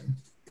ex-captain.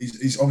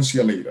 He's obviously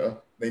a leader.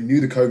 They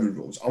knew the COVID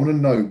rules. I want to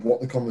know what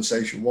the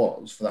conversation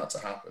was for that to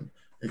happen.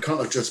 It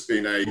can't have just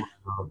been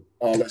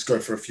let's go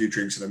for a few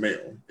drinks and a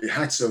meal. It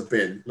had to have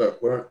been,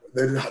 look,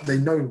 they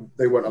know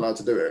they weren't allowed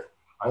to do it.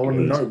 I want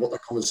to know what the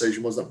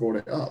conversation was that brought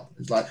it up.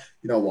 It's like,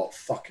 you know what,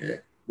 fuck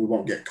it. We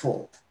won't get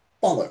caught.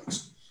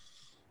 Bollocks.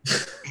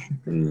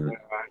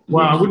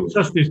 Well, I wouldn't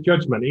trust his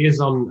judgment. He is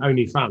on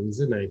OnlyFans,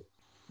 isn't he?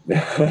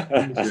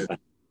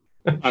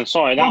 I'm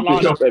sorry, that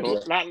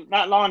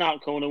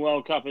line-out call in the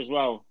World Cup as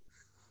well.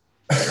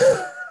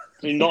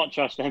 Do not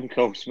trust them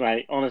calls,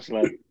 mate,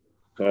 honestly.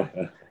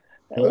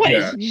 Wait,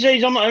 did you say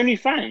he's on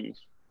OnlyFans?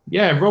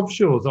 Yeah, Rob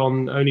Shaw's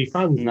on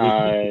OnlyFans.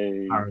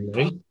 No.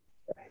 Apparently.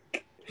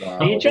 Wow.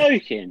 Are you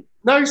joking?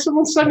 No,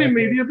 someone sent it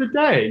me the other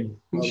day.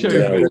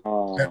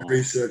 Get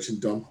researching,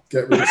 Don.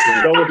 Get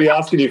researching. Don will be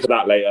asking you for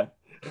that later.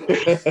 Get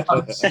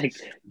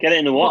it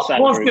in the WhatsApp I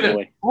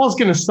was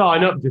going to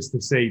sign up just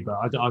to see, but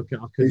I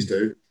couldn't. Please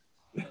do.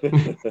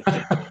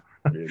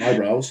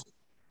 Eyebrows.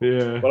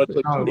 Yeah. Well,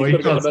 you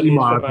can't see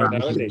my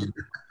eyebrows.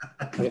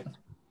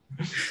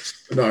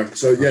 No.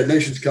 So yeah,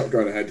 Nations Cup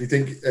going ahead. Do you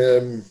think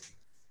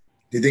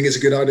it's a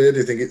good idea? Do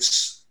you think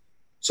it's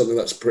something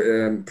that's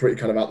pretty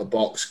kind of out the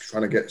box,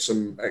 trying to get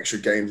some extra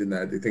games in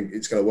there? Do you think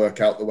it's going to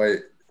work out the way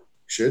it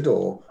should,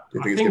 or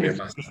do you think it's going to be a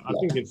massive flop? I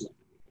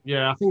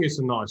think it's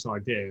a nice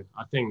idea.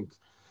 I think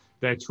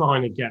they're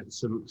trying to get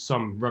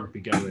some rugby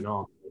going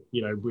on.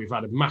 You know, we've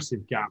had a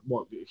massive gap,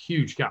 a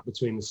huge gap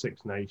between the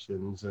Six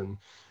Nations, and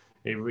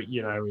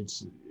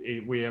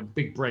we have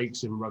big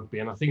breaks in rugby,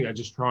 and I think they're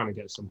just trying to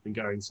get something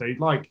going. So,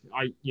 I'm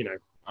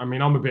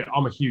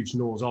a huge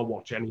Norse. I'll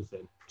watch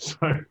anything. So,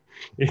 I'm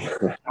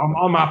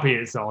happy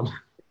it's on.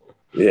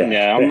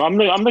 Yeah.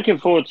 I'm looking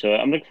forward to it.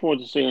 I'm looking forward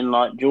to seeing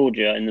like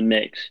Georgia in the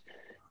mix.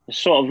 It's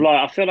sort of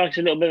like, I feel like it's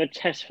a little bit of a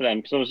test for them,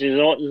 because obviously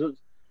there's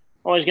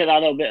always get that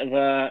little bit of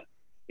a,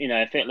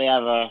 if they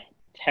have a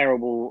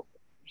terrible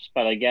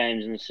spell of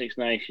games in the Six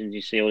Nations,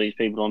 you see all these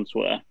people on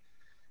Twitter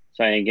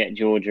saying get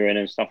Georgia in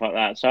and stuff like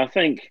that. So I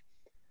think,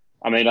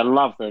 I'd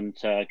love them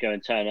to go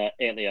and turn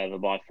Italy over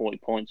by 40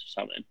 points or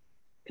something,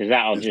 because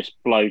that'll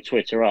just blow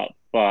Twitter up.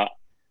 But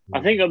I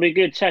think it'll be a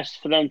good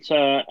test for them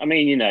to,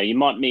 you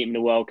might meet them in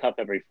the World Cup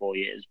every 4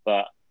 years,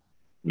 but,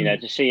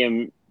 to see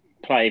them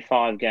play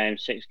 5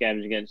 games, 6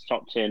 games against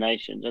top tier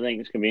nations, I think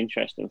it's going to be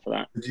interesting for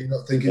that. Do you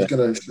not think it's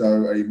going to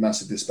show a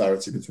massive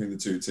disparity between the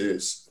two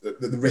tiers?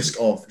 The risk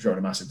of showing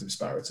a massive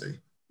disparity?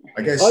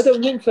 I guess. I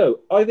don't think so.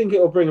 I think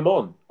it'll bring them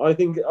on.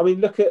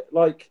 Look at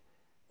like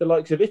the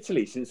likes of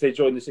Italy since they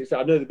joined the Six.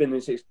 I know they've been in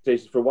the Six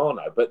Nations for a while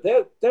now, but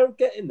they're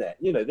getting there.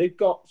 They've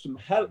got some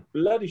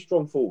bloody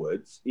strong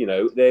forwards.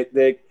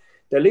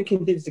 They're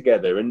linking things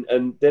together,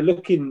 and they're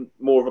looking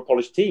more of a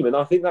polished team. And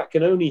I think that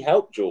can only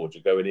help Georgia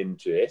going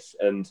into this.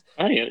 And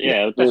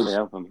it'll definitely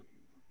help them.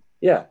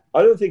 Yeah,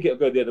 I don't think it'll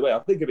go the other way. I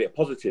think it'll be a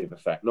positive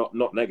effect,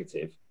 not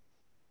negative.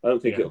 I don't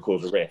think it'll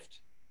cause a rift.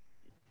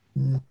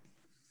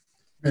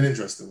 An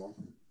interesting one.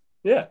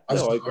 Yeah. I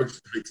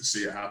just hate to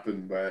see it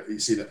happen where you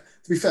see that.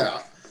 To be fair,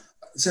 at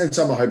the same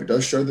time, I hope it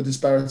does show the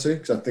disparity,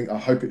 because I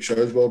hope it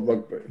shows World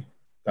Rugby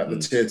that the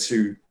tier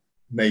 2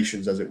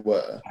 nations, as it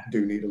were,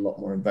 do need a lot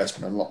more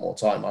investment and a lot more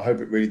time. I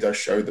hope it really does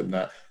show them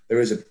that there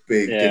is a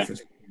big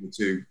difference between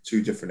the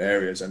two different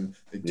areas, and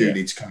they do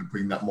need to kind of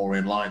bring that more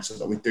in line so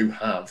that we do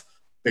have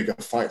bigger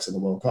fights in the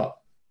World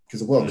Cup.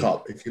 Because the World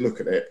Cup, if you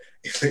look at it,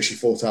 it's literally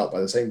fought out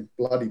by the same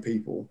bloody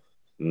people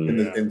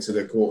into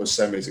the quarters,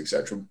 semis,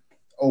 etc.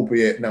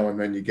 Albeit now and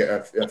then you get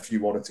a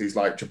few oddities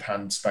like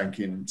Japan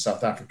spanking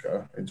South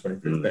Africa in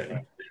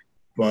 2015,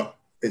 but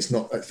it's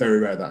very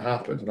rare that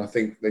happens. And I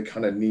think they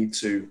kind of need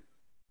to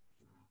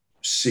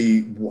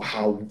see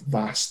how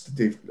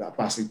vastly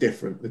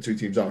different the two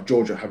teams are.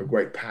 Georgia have a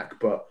great pack,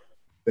 but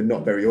they're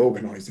not very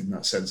organised in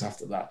that sense.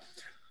 After that,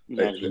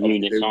 they're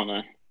units, aren't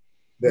they?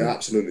 They're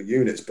absolutely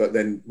units, but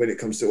then when it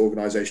comes to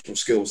organisational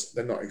skills,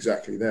 they're not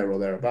exactly there or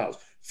thereabouts.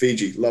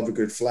 Fiji love a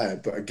good flair,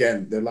 but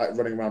again, they're like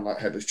running around like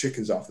headless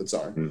chickens half the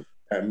time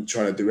and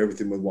trying to do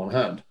everything with one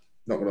hand.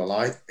 Not going to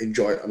lie,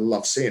 enjoy it and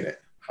love seeing it.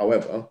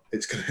 However,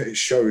 it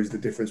shows the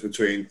difference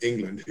between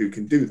England, who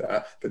can do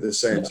that, but at the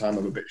same time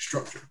have a bit of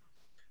structure.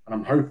 And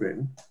I'm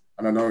hoping,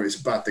 and I know it's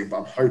a bad thing, but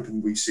I'm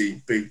hoping we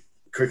see big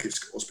cricket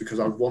scores,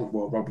 because I want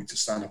World Rugby to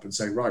stand up and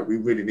say, right, we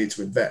really need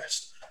to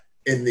invest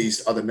in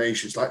these other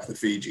nations like the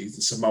Fijis,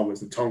 the Samoas,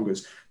 the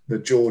Tongas, the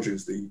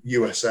Georgians, the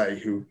USA,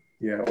 who,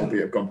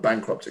 albeit have gone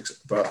bankrupt,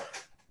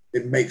 but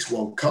it makes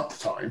World Cup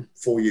time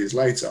 4 years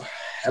later a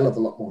hell of a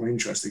lot more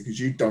interesting, because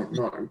you don't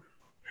know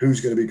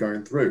who's going to be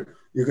going through.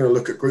 You're going to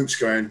look at groups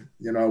going,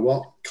 you know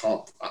what,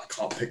 I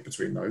can't pick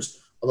between those.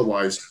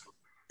 Otherwise,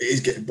 it is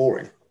getting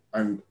boring.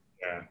 And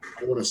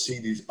I want to see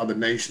these other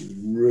nations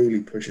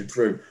really pushing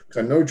through,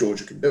 because I know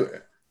Georgia can do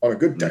it. On a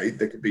good day,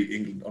 they could beat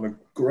England. On a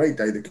great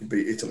day, they could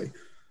beat Italy.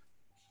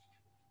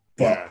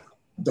 But I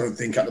don't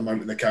think at the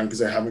moment they can, because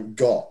they haven't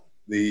got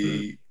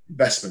the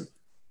investment.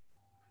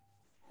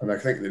 And I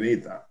think they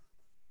need that.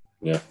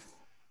 Yeah,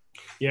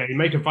 you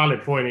make a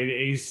valid point. It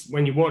is,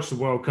 when you watch the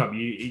World Cup,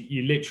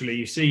 you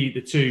literally see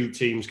the two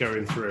teams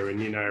going through, and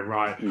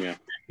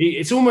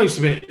it's almost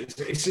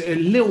it's a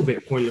little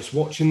bit pointless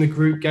watching the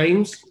group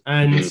games.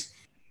 And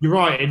you're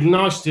right, it's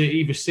nice to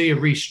either see a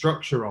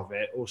restructure of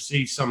it or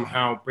see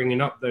somehow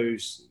bringing up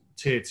those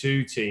tier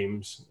 2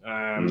 teams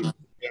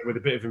with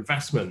a bit of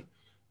investment.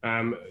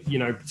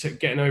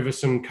 Getting over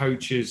some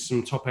coaches,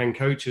 some top end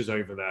coaches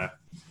over there,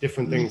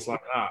 different things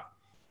like that.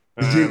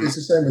 It's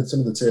the same with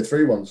some of the tier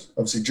 3 ones.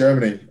 Obviously,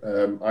 Germany,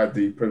 I had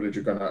the privilege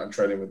of going out and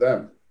training with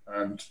them,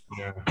 and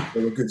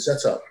they were a good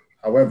setup.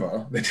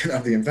 However, they didn't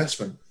have the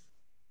investment.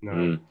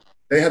 No.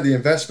 They had the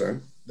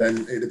investment,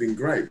 then it'd have been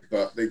great,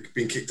 but they've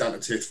been kicked down to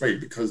tier 3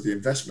 because of the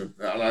investment.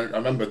 And I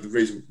remember the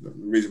reason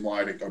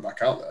why I didn't go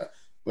back out there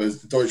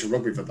was the Deutsche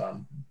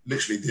Rugbyverband.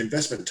 Literally, the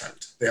investment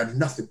tanked. They had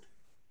nothing.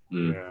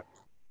 Yeah.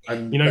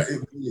 And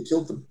it really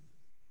killed them.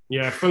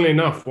 Yeah, funnily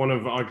enough, I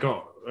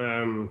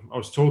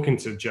was talking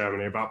to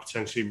Germany about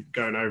potentially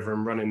going over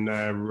and running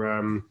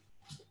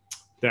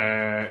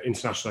their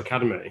international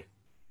academy.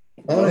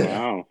 Oh,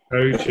 wow.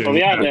 Coaching. Well,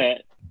 we had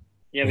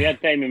Yeah, we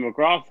had Damien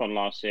McGrath on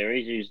last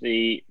series, who's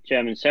the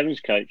German Sevens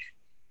coach.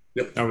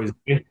 Yep. That was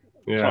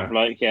Top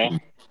bloke, yeah.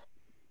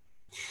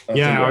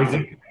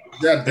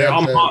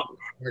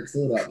 Mike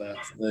Ford out there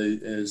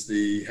is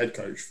the head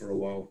coach for a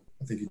while.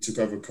 I think he took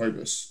over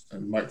Cobus,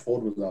 and Mike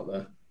Ford was out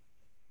there.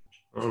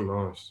 Oh,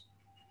 nice.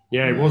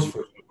 Yeah, it was for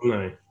him,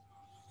 wasn't he?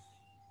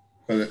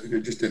 But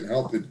it just didn't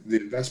help. The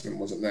investment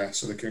wasn't there,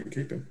 so they couldn't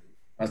keep him.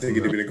 I think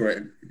he'd have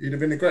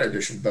been a great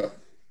addition, but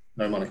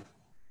no money.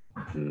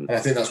 And I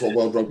think that's what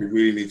World Rugby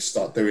really needs to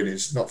start doing,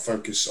 is not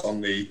focus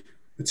on the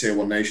tier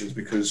 1 nations,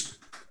 because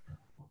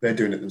they're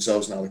doing it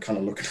themselves now. They're kind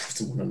of looking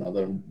after one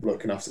another and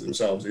looking after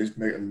themselves. It's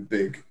making them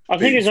big. I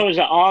think there's always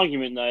that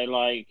argument though,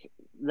 like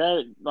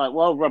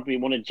World Rugby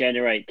want to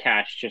generate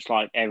cash just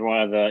like every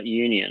other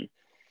union.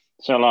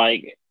 So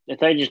like if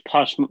they just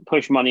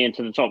push money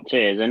into the top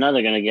tiers, they know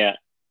they're going to get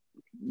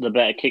the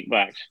better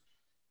kickbacks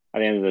at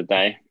the end of the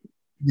day.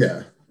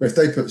 Yeah. If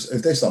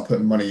they start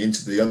putting money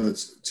into the other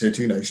tier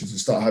 2 nations and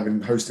start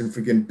hosting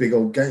friggin' big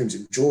old games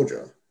in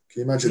Georgia, can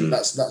you imagine?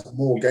 That's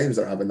more games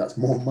they're having. That's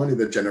more money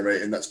they're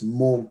generating. And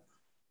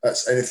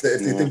if they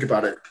think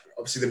about it,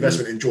 obviously the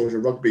investment in Georgia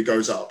rugby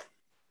goes up.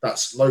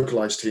 That's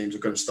localized teams are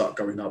going to start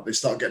going up. They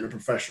start getting a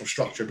professional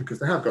structure, because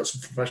they have got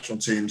some professional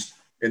teams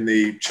in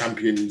the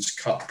Champions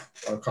Cup.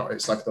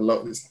 It's like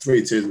there's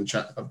 3 tiers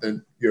of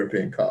the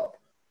European Cup.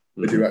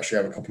 They do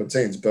actually have a couple of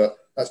teams, but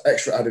that's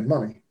extra added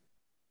money.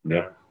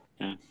 Yeah.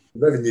 The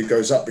revenue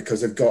goes up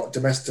because they've got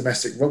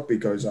domestic rugby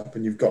goes up,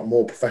 and you've got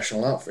more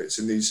professional outfits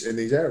in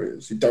these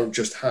areas. You don't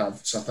just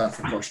have South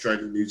Africa,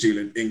 Australia, New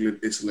Zealand,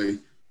 England, Italy,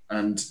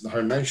 and the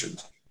home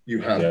nations.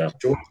 You have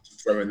Georgia to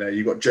throw in there.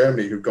 You've got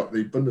Germany, who've got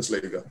the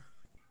Bundesliga,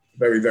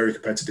 very, very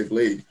competitive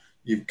league.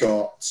 You've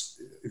got,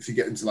 if you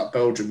get into like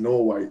Belgium,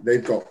 Norway,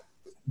 they've got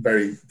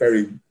very,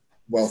 very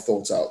well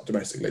thought out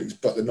domestic leagues,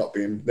 but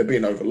they're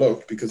being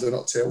overlooked because they're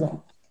not tier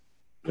 1.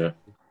 Yeah,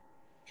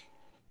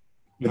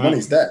 the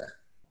money's there.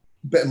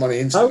 Bit of money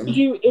into How them. would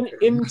you,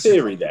 in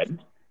theory,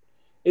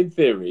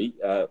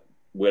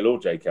 Will or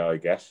JK, I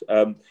guess,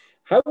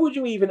 how would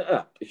you even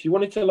up if you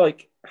wanted to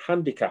like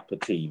handicap a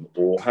team,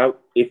 or how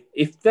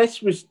if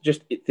this was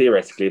just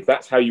theoretically, if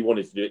that's how you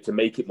wanted to do it to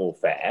make it more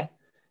fair,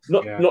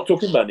 not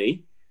talking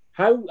money,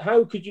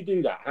 how could you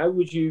do that? How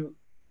would you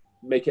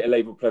make it a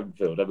level playing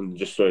field, other than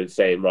just sort of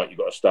saying, right, you've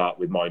got to start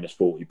with minus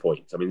 40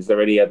 points? I mean, is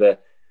there any other?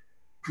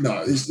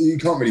 No, you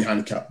can't really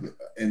handicap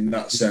in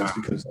that sense,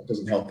 because that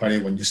doesn't help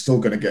anyone. You're still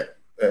going to get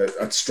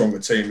a stronger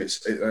team.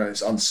 It's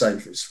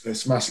unsafe.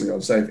 It's massively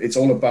unsafe. It's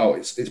all about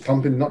it's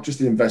pumping not just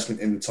the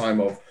investment in the time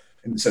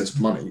in the sense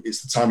of money.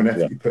 It's the time and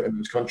effort you put in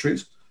those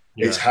countries.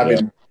 Yeah.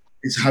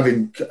 It's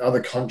having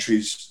other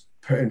countries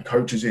putting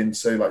coaches in,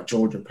 say like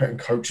Georgia, putting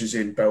coaches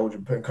in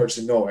Belgium, putting coaches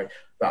in Norway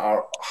that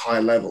are high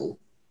level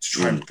to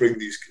try and bring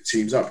these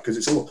teams up, because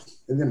it's all, at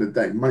the end of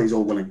the day, money's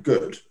all well and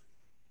good,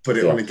 but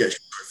it only gets you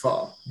so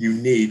far. You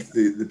need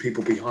the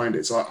people behind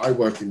it. So I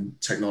work in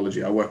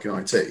technology, I work in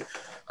IT,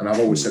 and I've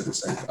always said the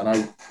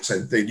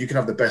same thing. You can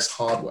have the best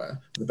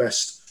hardware, the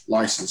best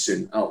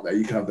licensing out there.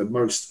 You can have the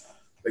most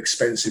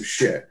expensive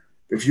shit.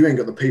 But if you ain't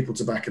got the people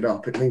to back it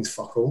up, it means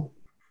fuck all.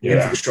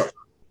 Yeah. Infrastructure,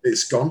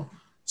 it's gone.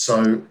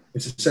 So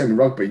it's the same in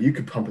rugby. You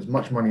could pump as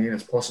much money in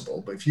as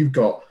possible, but if you've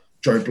got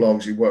Joe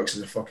Bloggs, who works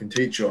as a fucking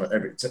teacher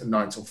every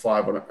 9 till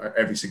 5 on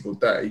every single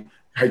day,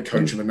 head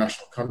coach of a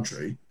national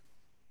country,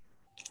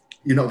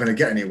 you're not going to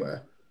get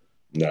anywhere.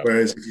 No.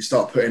 Whereas if you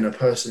start putting a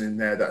person in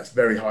there that's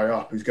very high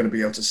up, who's going to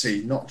be able to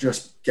see, not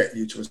just get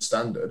you to a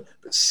standard,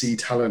 but see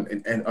talent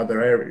in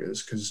other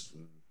areas, because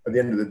at the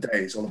end of the day,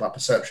 it's all about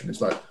perception.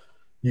 It's like,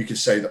 you could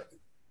say that,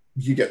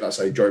 you get that,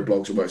 say, Joe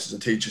Bloggs, who works as a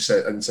teacher,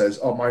 says,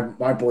 oh,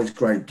 my boy's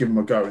great, give him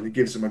a go. And he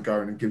gives him a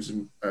go and gives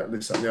him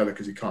this, that, and the other,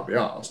 because he can't be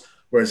arsed.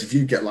 Whereas if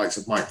you get likes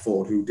of Mike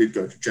Ford, who did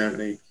go to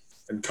Germany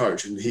and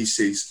coach, and he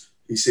sees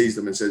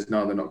them and says,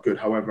 no, they're not good.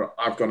 However,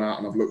 I've gone out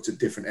and I've looked at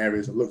different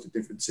areas, I've looked at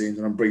different teams,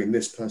 and I'm bringing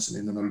this person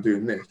in and I'm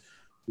doing this.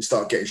 You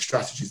start getting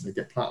strategies and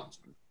they get plans.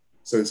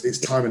 So it's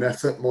time and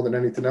effort more than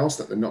anything else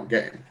that they're not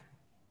getting.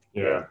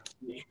 Yeah.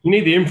 You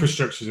need the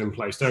infrastructures in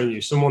place, don't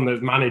you? Someone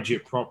that manage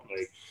it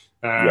properly.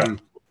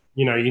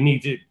 You know, you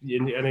need it,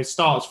 and it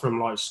starts from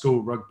like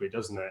school rugby,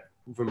 doesn't it?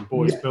 From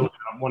boys building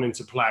up, wanting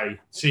to play,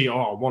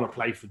 I want to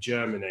play for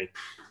Germany.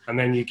 And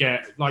then you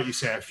get, like you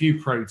say, a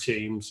few pro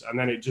teams, and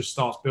then it just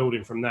starts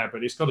building from there.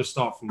 But it's got to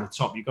start from the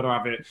top. You've got to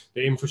have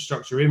the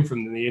infrastructure in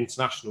from the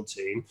international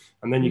team,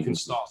 and then you can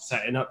start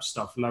setting up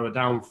stuff lower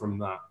down from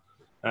that.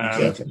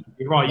 Exactly.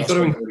 You're right. You've got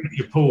to increase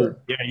your pool.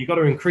 Yeah, you've got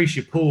to increase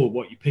your pool of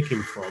what you're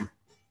picking from.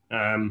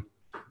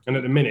 And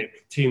at the minute,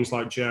 teams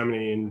like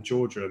Germany and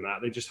Georgia and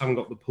that, they just haven't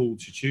got the pool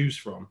to choose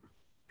from.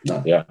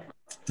 No. Yeah.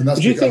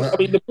 Do you think, I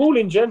mean, the pool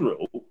in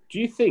general, do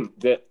you think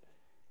that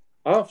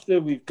after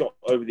we've got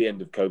over the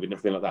end of COVID and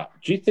everything like that,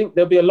 do you think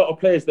there'll be a lot of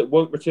players that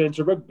won't return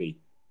to rugby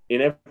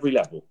in every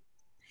level?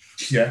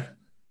 Yeah.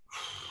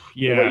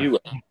 Yeah.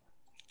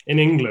 In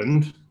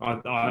England,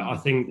 I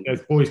think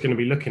there's boys going to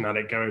be looking at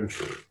it going,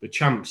 the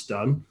champ's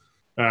done.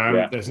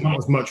 There's not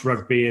as much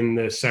rugby in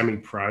the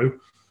semi-pro.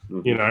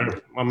 You know,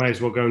 I may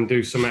as well go and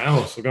do something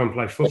else. I'll go and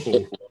play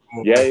football.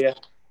 Yeah.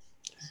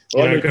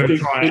 Well, two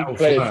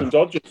players from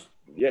Dodgers.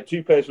 Yeah,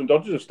 2 players from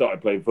Dodgers have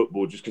started playing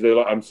football just because they're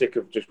like, I'm sick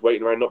of just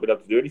waiting around, not being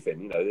able to do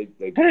anything. You know,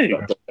 they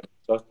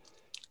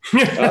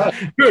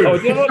Oh,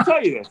 did I not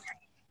tell you this?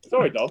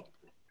 Sorry, Dom.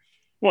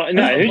 What?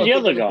 No, who's the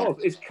other guy?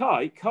 It's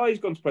Kai. Kai's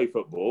gone to play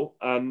football,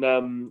 and I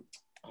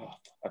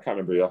can't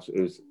remember who else it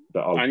is.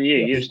 And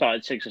you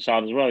started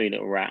 6-a-side as well, you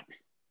little rat.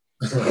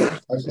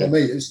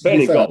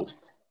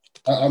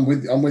 I'm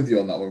with you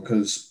on that one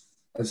because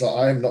it's like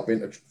I have not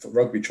been to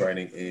rugby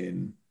training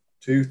in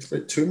 3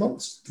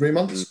 months,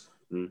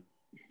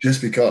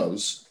 just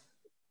because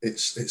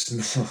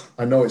it's not.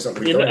 I know it's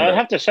not. I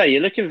have to say,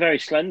 you're looking very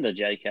slender,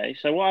 JK.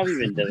 So what have you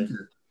been doing?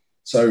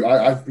 So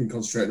I've been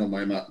concentrating on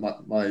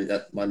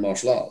my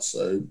martial arts.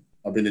 So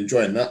I've been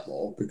enjoying that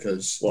more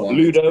because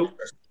Ludo,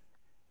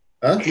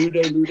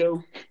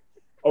 Ludo,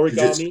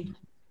 origami.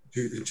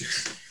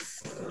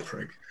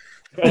 Prick.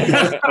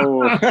 That's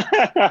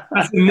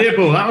a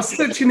nibble. That was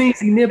such an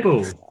easy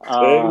nibble. It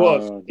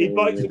was. He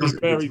bites it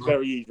very,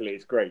 very easily.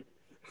 It's great.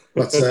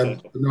 But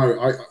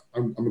no,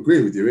 I'm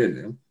agreeing with you, Ian.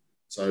 Neil,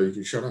 so you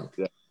can shut up.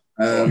 Yeah.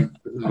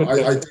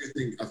 I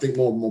think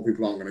more and more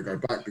people aren't going to go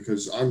back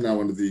because I'm now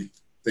under the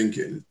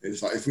thinking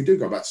it's like if we do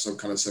go back to some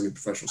kind of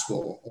semi-professional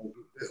sport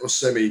or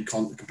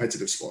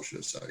semi-competitive sport, should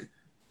I say,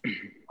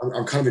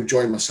 I'm kind of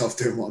enjoying myself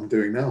doing what I'm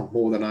doing now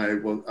more than I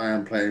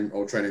am playing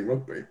or training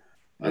rugby.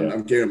 And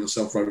I'm gearing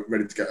myself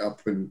ready to get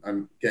up and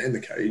get in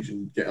the cage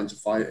and get onto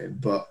fighting.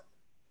 But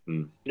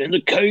in the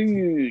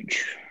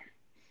cage.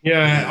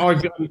 Yeah,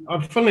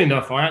 funnily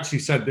enough, I actually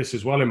said this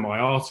as well in my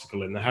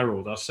article in the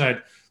Herald. I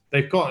said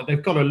they've got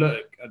to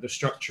look at the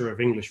structure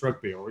of English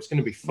rugby, or it's going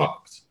to be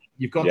fucked.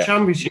 You've got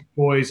championship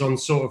boys on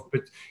sort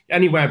of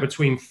anywhere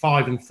between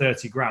 5 and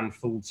 30 grand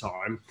full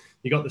time.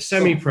 You got the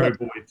semi-pro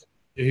boys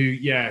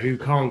who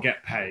can't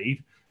get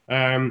paid.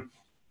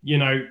 You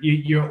know,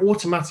 you're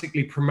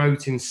automatically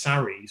promoting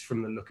Saris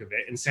from the look of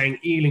it and saying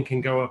Ealing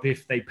can go up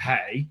if they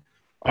pay.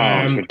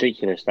 It's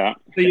ridiculous that.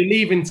 So you're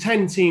leaving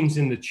 10 teams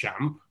in the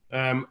champ,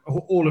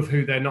 all of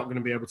who they're not going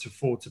to be able to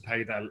afford to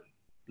pay their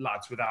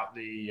lads without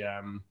the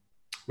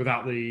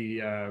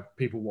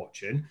people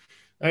watching.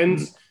 And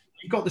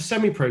you've got the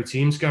semi-pro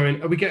teams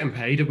going, are we getting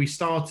paid? Are we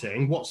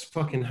starting? What's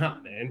fucking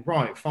happening?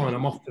 Right, fine,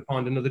 I'm off to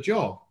find another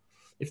job.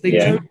 If they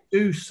don't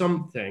do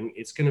something,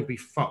 it's going to be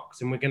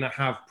fucked. And we're going to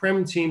have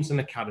Prem teams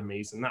and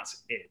academies, and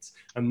that's it.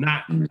 And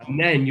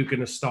then you're going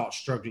to start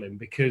struggling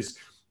because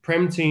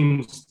Prem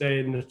teams,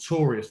 they're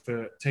notorious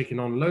for taking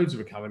on loads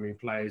of academy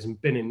players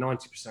and binning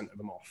 90% of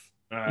them off.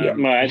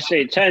 Well, I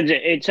see. It turns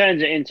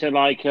it into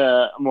like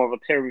more of a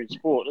pyramid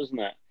sport, doesn't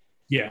it?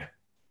 Yeah.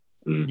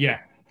 Yeah.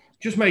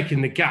 Just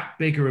making the gap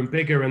bigger and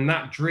bigger. And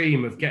that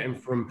dream of getting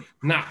from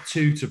Nat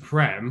 2 to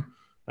Prem,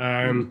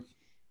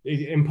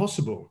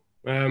 impossible.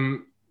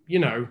 You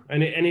know,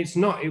 and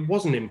it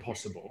wasn't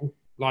impossible.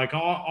 Like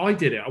I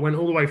did it. I went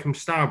all the way from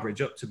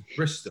Stourbridge up to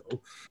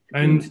Bristol,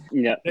 and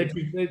you're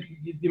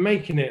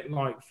making it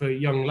like for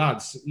young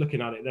lads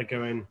looking at it, they're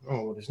going,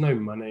 "Oh, well, there's no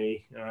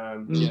money.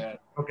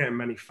 Not getting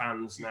many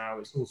fans now.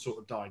 It's all sort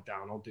of died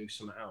down. I'll do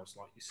something else,"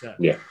 like you said.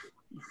 Yeah.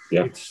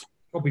 It's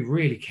got to be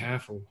really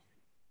careful.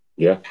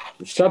 Yeah,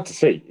 it's sad to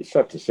see.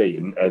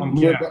 And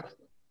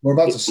we're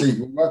about to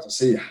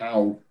see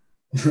how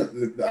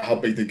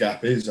big the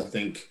gap is. I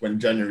think when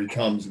January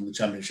comes and the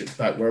championship's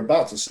back, we're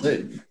about to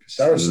see.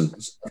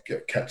 Saracens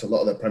have kept a lot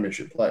of their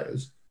Premiership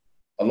players,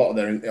 a lot of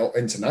their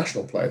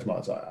international players,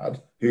 might I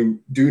add, who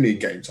do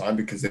need game time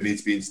because they need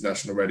to be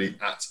international ready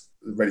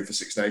for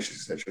Six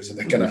Nations, etc. So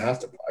they're going to have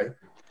to play,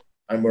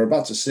 and we're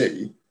about to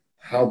see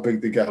how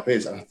big the gap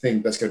is. And I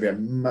think that's going to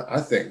be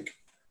I think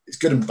it's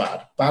good and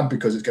bad. Bad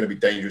because it's going to be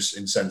dangerous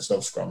in sense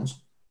of scrums.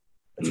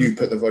 If you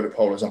put the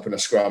Vodapolars up in a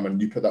scrum and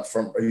you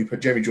put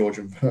Jamie George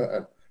and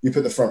you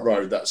put the front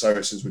row that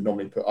Saracens would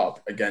normally put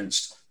up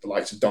against the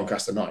likes of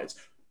Doncaster Knights,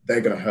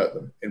 they're going to hurt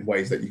them in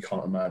ways that you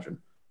can't imagine.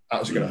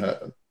 Absolutely going to hurt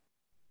them.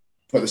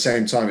 But at the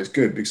same time, it's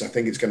good because I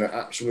think it's going to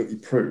absolutely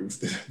prove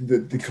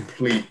the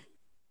complete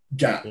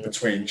gap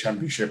between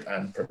Championship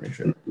and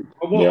Premiership.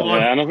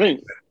 And I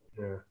think...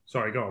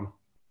 Sorry, go on.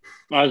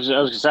 I was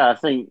going to say, I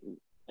think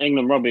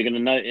England rugby are going to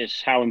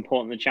notice how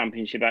important the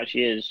Championship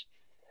actually is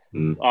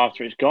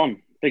after it's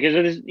gone. Because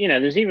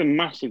there's even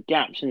massive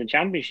gaps in the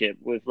Championship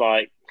with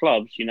like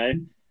clubs. You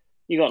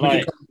got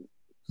like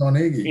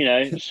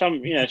Carnegie. Some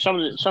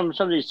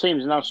of these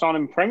teams are now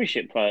signing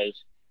Premiership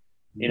players.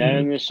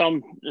 And there's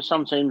some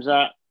teams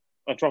that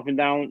are dropping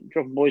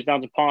boys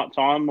down to part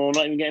time or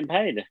not even getting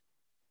paid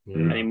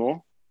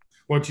anymore.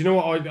 Well, do you know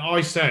what I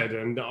said?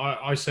 And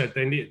I said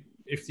they need.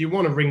 If you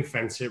want to ring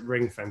fence it,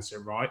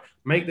 right?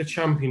 Make the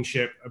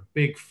Championship a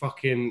big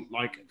fucking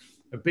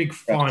a big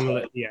final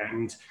at the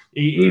end.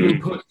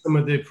 Even put some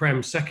of the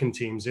Prem second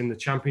teams in the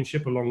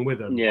Championship along with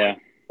them. Yeah.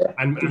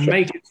 And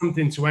make it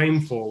something to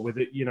aim for with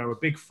it, a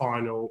big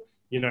final,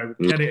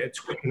 get it at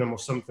Twickenham or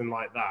something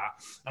like that.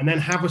 And then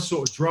have a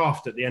sort of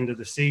draft at the end of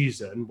the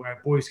season where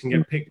boys can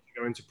get picked to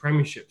go into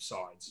Premiership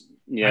sides.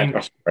 Yeah,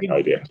 that's a great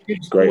idea.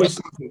 It's always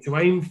something to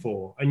aim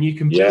for, and you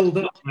can build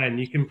up. Then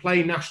you can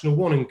play National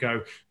 1 and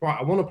go, right,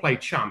 I want to play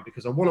Champ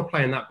because I want to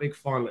play in that big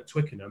final at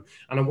Twickenham,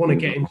 and I want to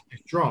get into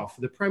this draft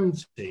for the Prem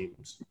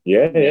teams.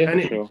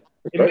 And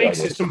it makes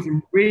it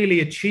something really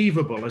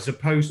achievable, as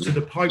opposed to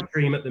the pipe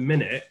dream at the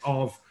minute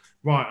of,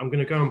 right, I'm going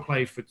to go and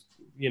play for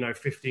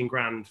 15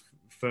 grand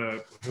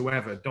for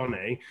whoever,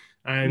 Donny,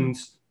 and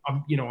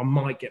I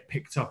might get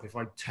picked up if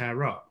I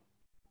tear up.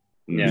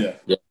 Yeah,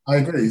 I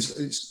agree.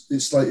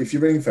 It's like if you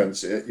ring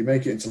fence it, you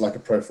make it into like a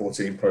Pro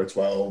 14, Pro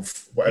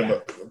 12,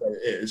 whatever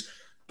it is.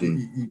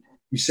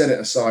 You set it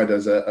aside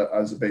as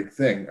a big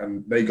thing,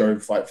 and they go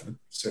and fight for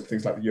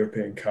things like the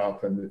European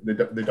Cup, and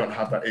they don't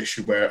have that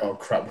issue where, oh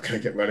crap, we're going to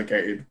get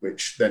relegated,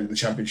 which then the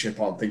Championship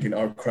aren't thinking,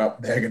 oh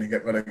crap, they're going to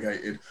get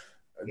relegated,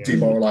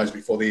 demoralised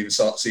before the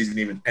season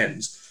even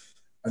ends,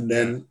 and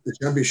then the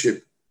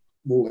Championship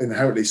will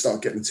inherently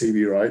start getting the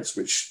TV rights,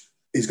 which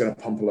is going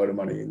to pump a load of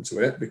money into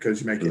it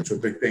because you make it into a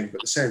big thing. But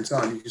at the same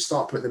time, you can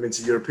start putting them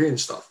into European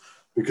stuff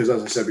because,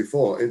 as I said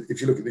before, if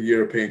you look at the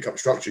European Cup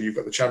structure, you've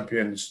got the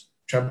Champions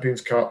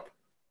Cup,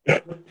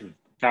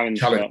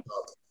 Challenge Cup.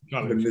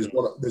 And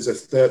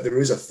there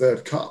is a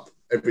third cup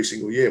every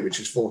single year, which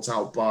is fought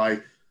out by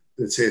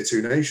the tier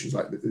 2 nations.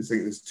 Like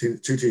there's 2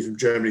 teams from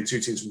Germany, 2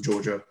 teams from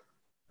Georgia,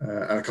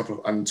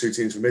 and 2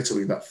 teams from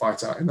Italy that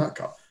fight out in that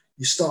cup.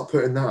 You start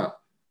putting that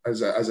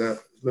as a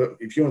look.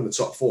 If you're in the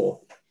top 4.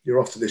 You're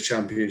off to this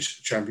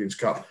Champions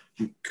Cup.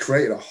 You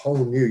created a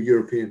whole new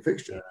European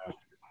fixture.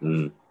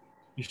 You're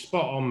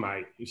spot on,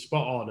 mate. You're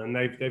spot on, and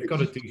they've got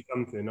to do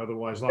something.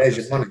 Otherwise, like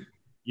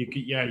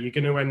you're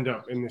going to end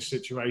up in this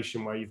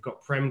situation where you've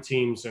got Prem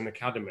teams and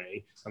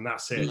academy, and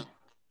that's it.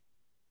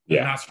 And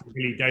that's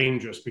really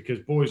dangerous because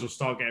boys will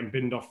start getting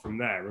binned off from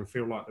there and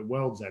feel like the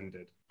world's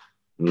ended.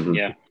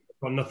 Yeah,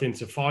 got nothing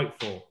to fight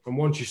for. And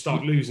once you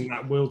start losing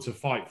that will to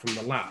fight from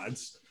the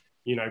lads,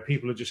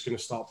 people are just going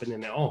to start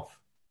binning it off.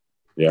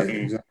 Yeah,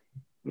 and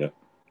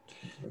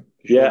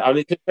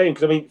it's a shame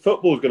because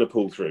football's going to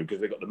pull through because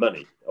they've got the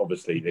money.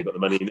 Obviously, they've got the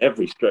money in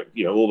every stroke,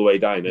 all the way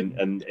down,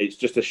 and it's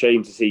just a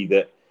shame to see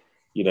that,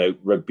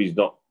 rugby's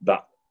not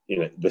that,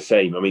 the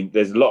same.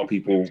 There's a lot of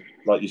people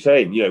like you're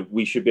saying,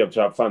 we should be able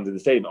to have fans in the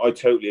stadium. I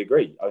totally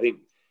agree. I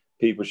think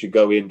people should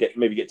go in,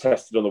 get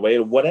tested on the way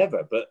in or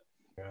whatever, but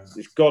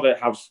there's got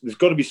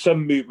to be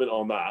some movement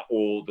on that,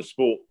 or the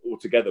sport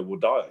altogether will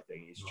die. I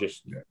think it's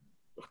just.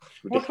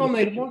 Why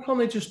can't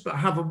they just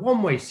have a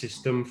one-way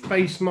system,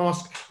 face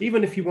mask,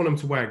 even if you want them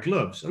to wear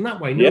gloves, and that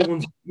way no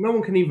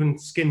one can even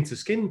skin to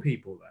skin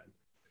people then.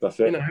 That's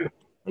it.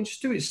 And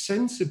just do it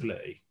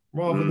sensibly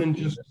rather than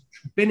just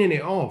binning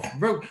it off.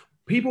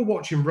 People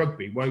watching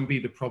rugby won't be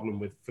the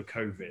problem for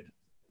COVID.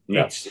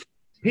 Yeah. It's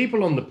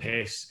people on the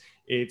piss.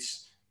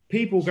 It's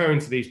people going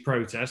to these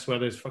protests where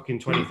there's fucking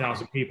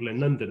 20,000 people in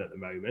London at the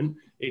moment.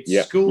 It's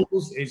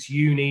schools, it's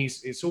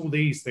unis, it's all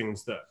these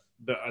things that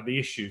are the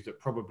issues that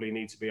probably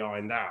need to be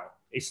ironed out.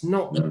 It's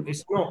not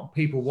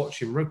people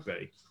watching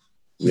rugby.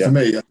 For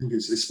me, I think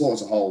it's sport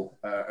as a whole,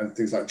 and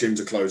things like gyms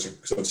are closing,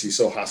 because obviously you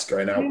saw Haas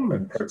going out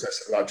and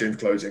protesting about gyms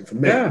closing. For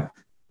me,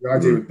 the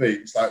idea would be,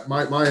 it's like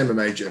my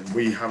MMA gym,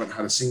 we haven't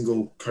had a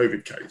single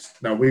COVID case.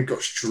 Now, we've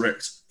got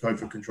strict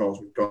COVID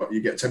controls.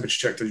 You get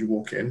temperature checked as you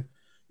walk in.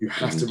 You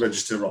have to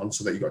register on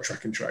so that you've got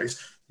track and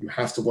trace. You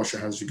have to wash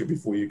your hands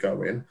before you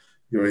go in.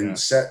 You're in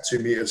set 2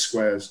 meter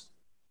squares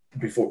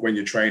when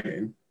you're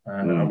training.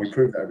 And we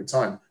prove that every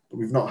time, but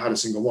we've not had a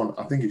single one.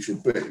 I think it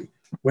should be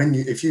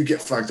if you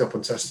get flagged up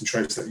on test and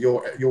trace that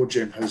your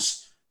gym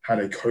has had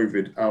a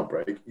COVID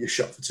outbreak, you're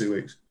shut for 2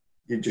 weeks.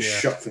 You're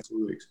just shut for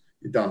 2 weeks.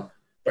 You're done.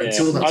 But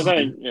until that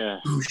time,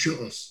 don't shut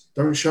us.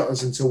 Don't shut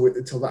us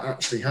until that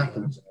actually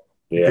happens.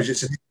 Because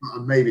it's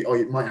maybe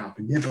it might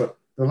happen. Yeah, but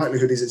the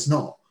likelihood is it's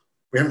not.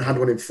 We haven't had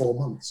one in 4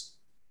 months.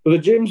 Well,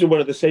 the gyms are one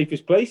of the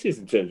safest places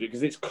in terms of it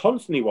because it's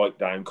constantly wiped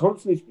down.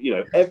 Constantly,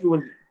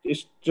 everyone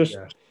is just.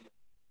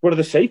 One of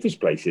the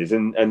safest places,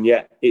 and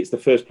yet it's the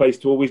first place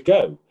to always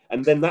go.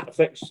 And then that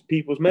affects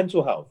people's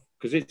mental health,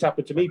 because it's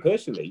happened to me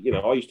personally.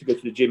 I used to go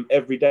to the gym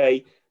every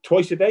day,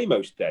 twice a day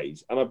most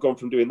days, and I've gone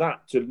from doing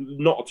that to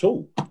not at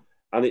all.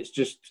 And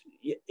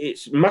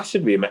it's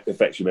massively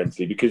affects you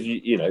mentally because,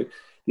 the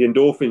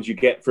endorphins you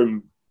get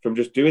from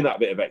just doing that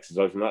bit of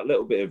exercise and that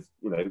little bit of,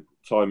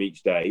 time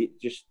each day,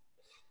 just,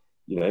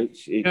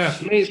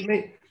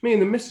 Me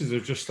and the missus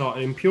have just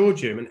started in Pure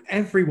Gym, and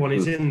everyone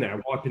is in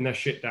there wiping their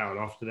shit down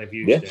after they've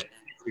used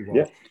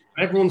it.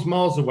 Everyone's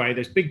miles away.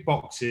 There's big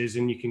boxes,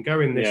 and you can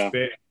go in this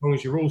bit as long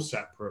as you're all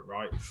separate,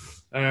 right?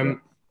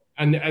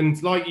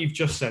 And like you've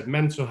just said,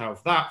 mental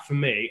health. That for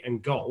me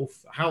and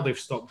golf. How they've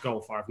stopped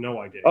golf, I have no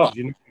idea.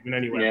 You're not even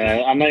anywhere.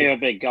 Yeah, I know you're a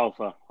big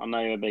golfer. I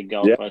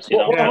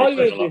heard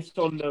this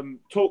on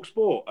Talk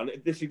Sport, and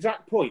at this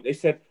exact point, they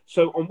said,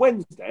 so on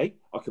Wednesday,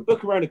 I can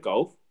book around a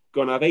golf,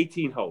 go and have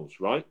 18 holes,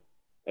 right?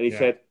 And he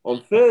said,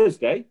 on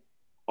Thursday,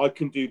 I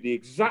can do the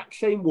exact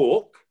same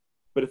walk,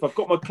 but if I've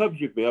got my clubs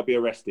with me, I'll be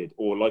arrested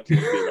or likely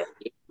to be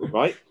arrested,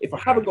 right? If I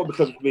haven't got my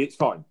clubs with me, it's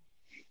fine.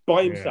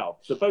 By himself.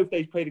 So both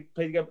days play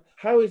together.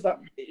 How is that?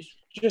 It's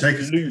just take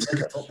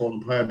a football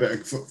and play a bit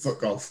of foot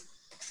golf.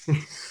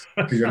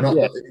 Because you're not.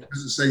 It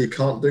doesn't say you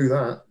can't do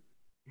that.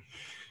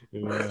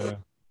 Yeah.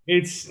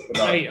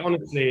 Mate,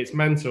 honestly, it's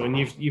mental, and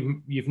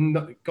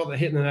you've got the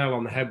hitting the nail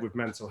on the head with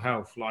mental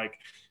health. Like,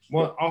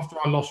 after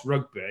I lost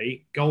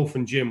rugby, golf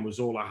and gym was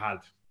all I had.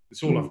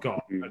 It's all I've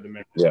got at the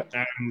minute. Yeah.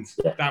 And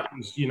that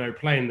was,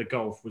 playing the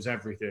golf was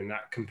everything.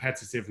 That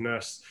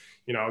competitiveness.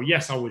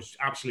 Yes, I was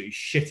absolutely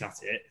shit at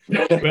it,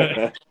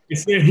 but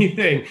it's the only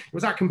thing. It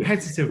was that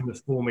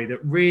competitiveness for me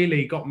that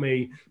really got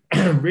me,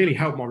 really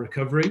helped my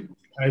recovery,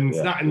 and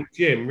that in the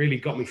gym really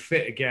got me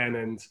fit again.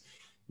 And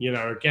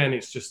again,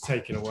 it's just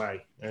taken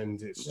away, and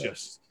it's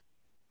just.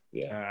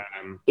 Yeah.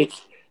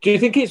 Do you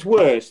think it's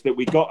worse that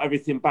we got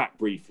everything back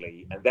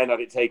briefly and then had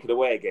it taken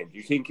away again? Do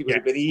you think it would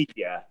have been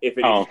easier if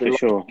it had been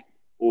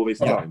all this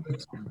time?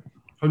 100%.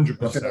 I think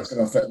that's going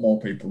to affect more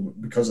people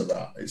because of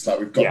that. It's like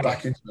we've got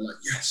back into it, like,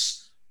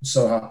 yes, I'm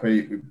so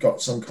happy. We've got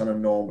some kind of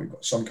norm. We've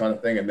got some kind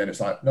of thing, and then it's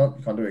like, no,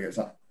 you can't do it. It's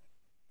like,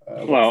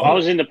 well, I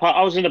was in the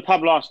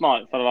pub last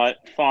night for like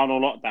final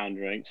lockdown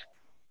drinks.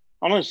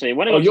 Honestly,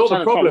 when it was you're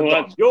the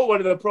problem. You're one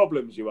of the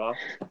problems. You are.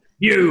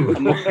 You.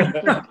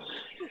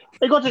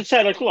 It got to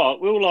 10 o'clock.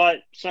 We were all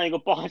like saying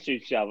goodbye to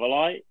each other.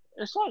 Like,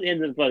 it's like the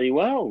end of the bloody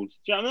world.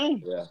 Do you know what I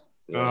mean? Yeah.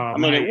 I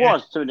mean, it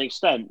was to an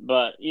extent,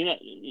 but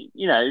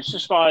it's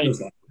just like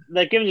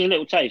they're giving you a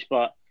little taste.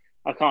 But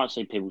I can't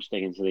see people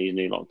sticking to these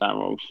new lockdown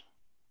rules.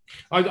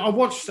 I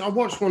watched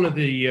one of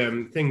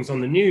the things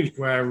on the news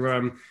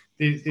where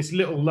this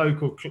little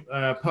local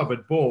pub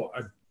had bought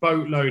a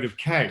boatload of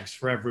kegs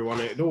for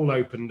everyone. It had all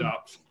opened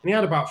up, and he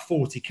had about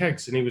 40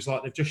 kegs, and he was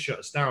like, "They've just shut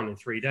us down in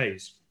 3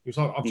 days." He was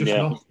like, "I've just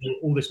lost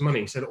all this money."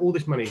 He said, "All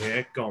this money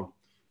here, gone."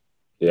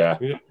 Yeah.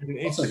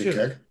 It's just a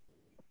keg.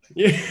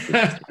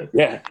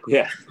 Yeah.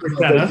 Yeah.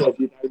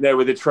 There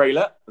with a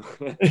trailer.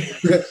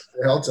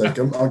 I'll take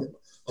them.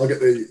 I'll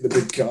get the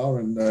big car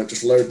and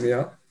just load me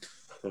up.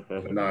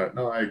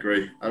 No, I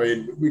agree. I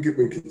mean, we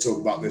could talk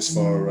about this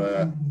for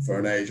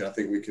an age. And I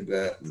think we could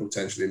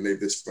potentially leave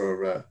this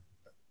for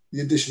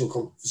the additional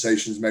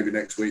conversations maybe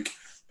next week.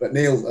 But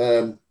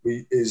Neil,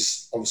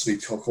 is obviously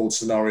called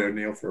Scenario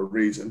Neil for a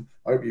reason.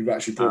 I hope you've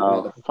actually brought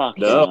another.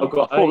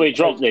 Before we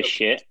drop this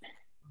shit.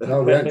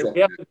 No, we haven't.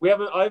 We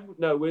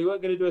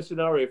weren't going to do a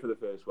scenario for the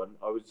first one.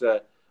 I was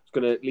going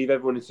to leave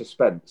everyone in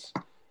suspense.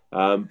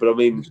 But I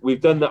mean, we've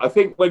done that. I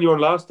think when you were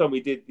on last time,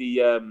 we did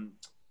the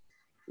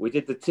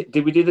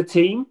did we do the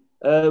team?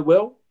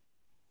 Will?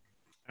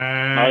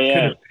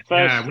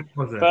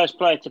 First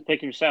player to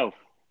pick himself.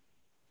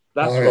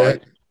 That's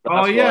right.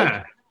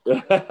 Yeah.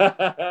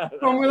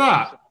 What's wrong with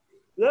that?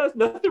 There's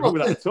nothing wrong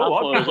with that at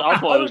all. I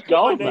thought it was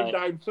gold, my name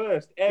down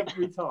first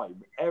every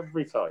time.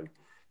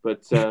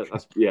 But I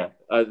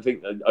don't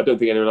think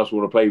anyone else will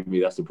want to play with me.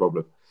 That's the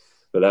problem.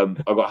 But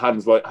I've got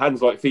hands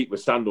like feet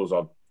with sandals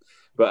on.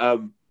 But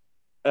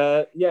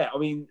I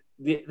mean,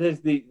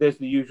 there's the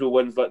usual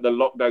ones like the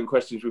lockdown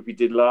questions which we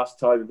did last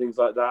time and things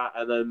like that.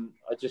 And then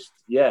I'm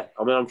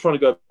trying to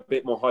go a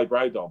bit more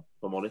highbrow, Dom,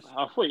 if I'm honest.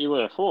 I thought you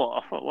would have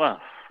thought. I thought, well,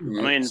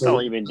 that's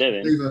what you've been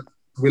doing.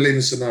 We're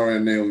leaving Scenario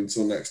Neil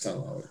until next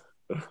time, are we?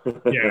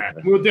 Yeah,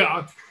 we'll do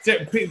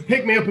it.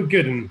 Pick me up a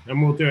good one,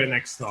 and we'll do it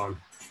next time.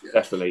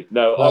 Definitely.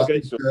 No, I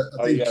think for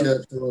our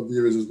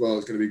viewers as well,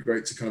 it's going to be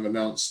great to kind of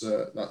announce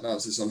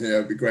this on here.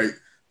 It'd be great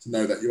to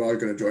know that you are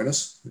going to join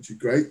us, which is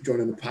great.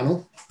 Joining the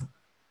panel.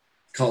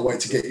 Can't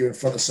wait to get you in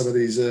front of some of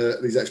these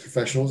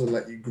ex-professionals and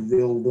let you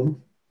grill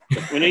them.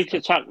 We need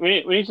to tap you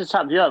up.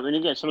 We need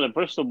to get some of the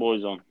Bristol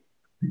boys on.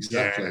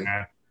 Exactly.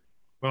 Yeah.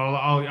 Well,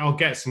 I'll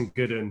get some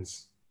good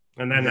uns.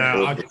 And then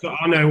I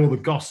know all the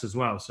goss as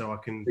well, so I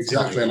can...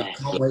 Exactly, and I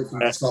can't wait for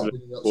you to start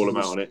bringing up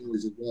some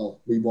stories as well.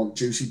 We want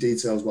juicy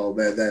details while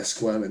they're there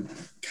squirming.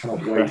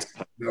 Cannot wait.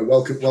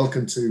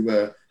 Welcome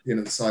to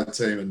the side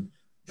team, and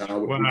we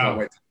can't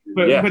wait.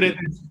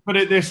 Put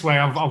it this way,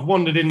 I've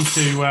wandered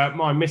into...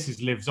 my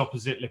missus lives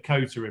opposite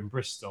Lakota in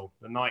Bristol,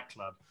 the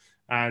nightclub,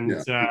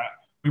 and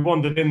we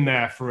wandered in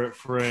there for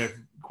a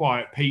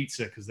quiet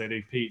pizza because they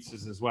do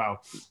pizzas as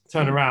well.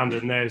 Turn around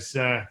and there's 6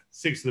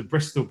 of the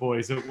Bristol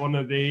boys at one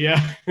of the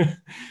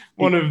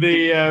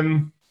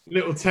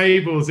little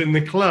tables in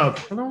the club,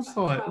 and I was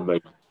like, the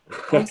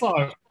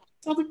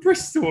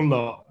Bristol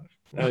lot.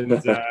 And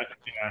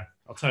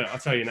I'll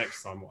tell you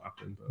next time what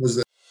happened.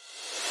 But.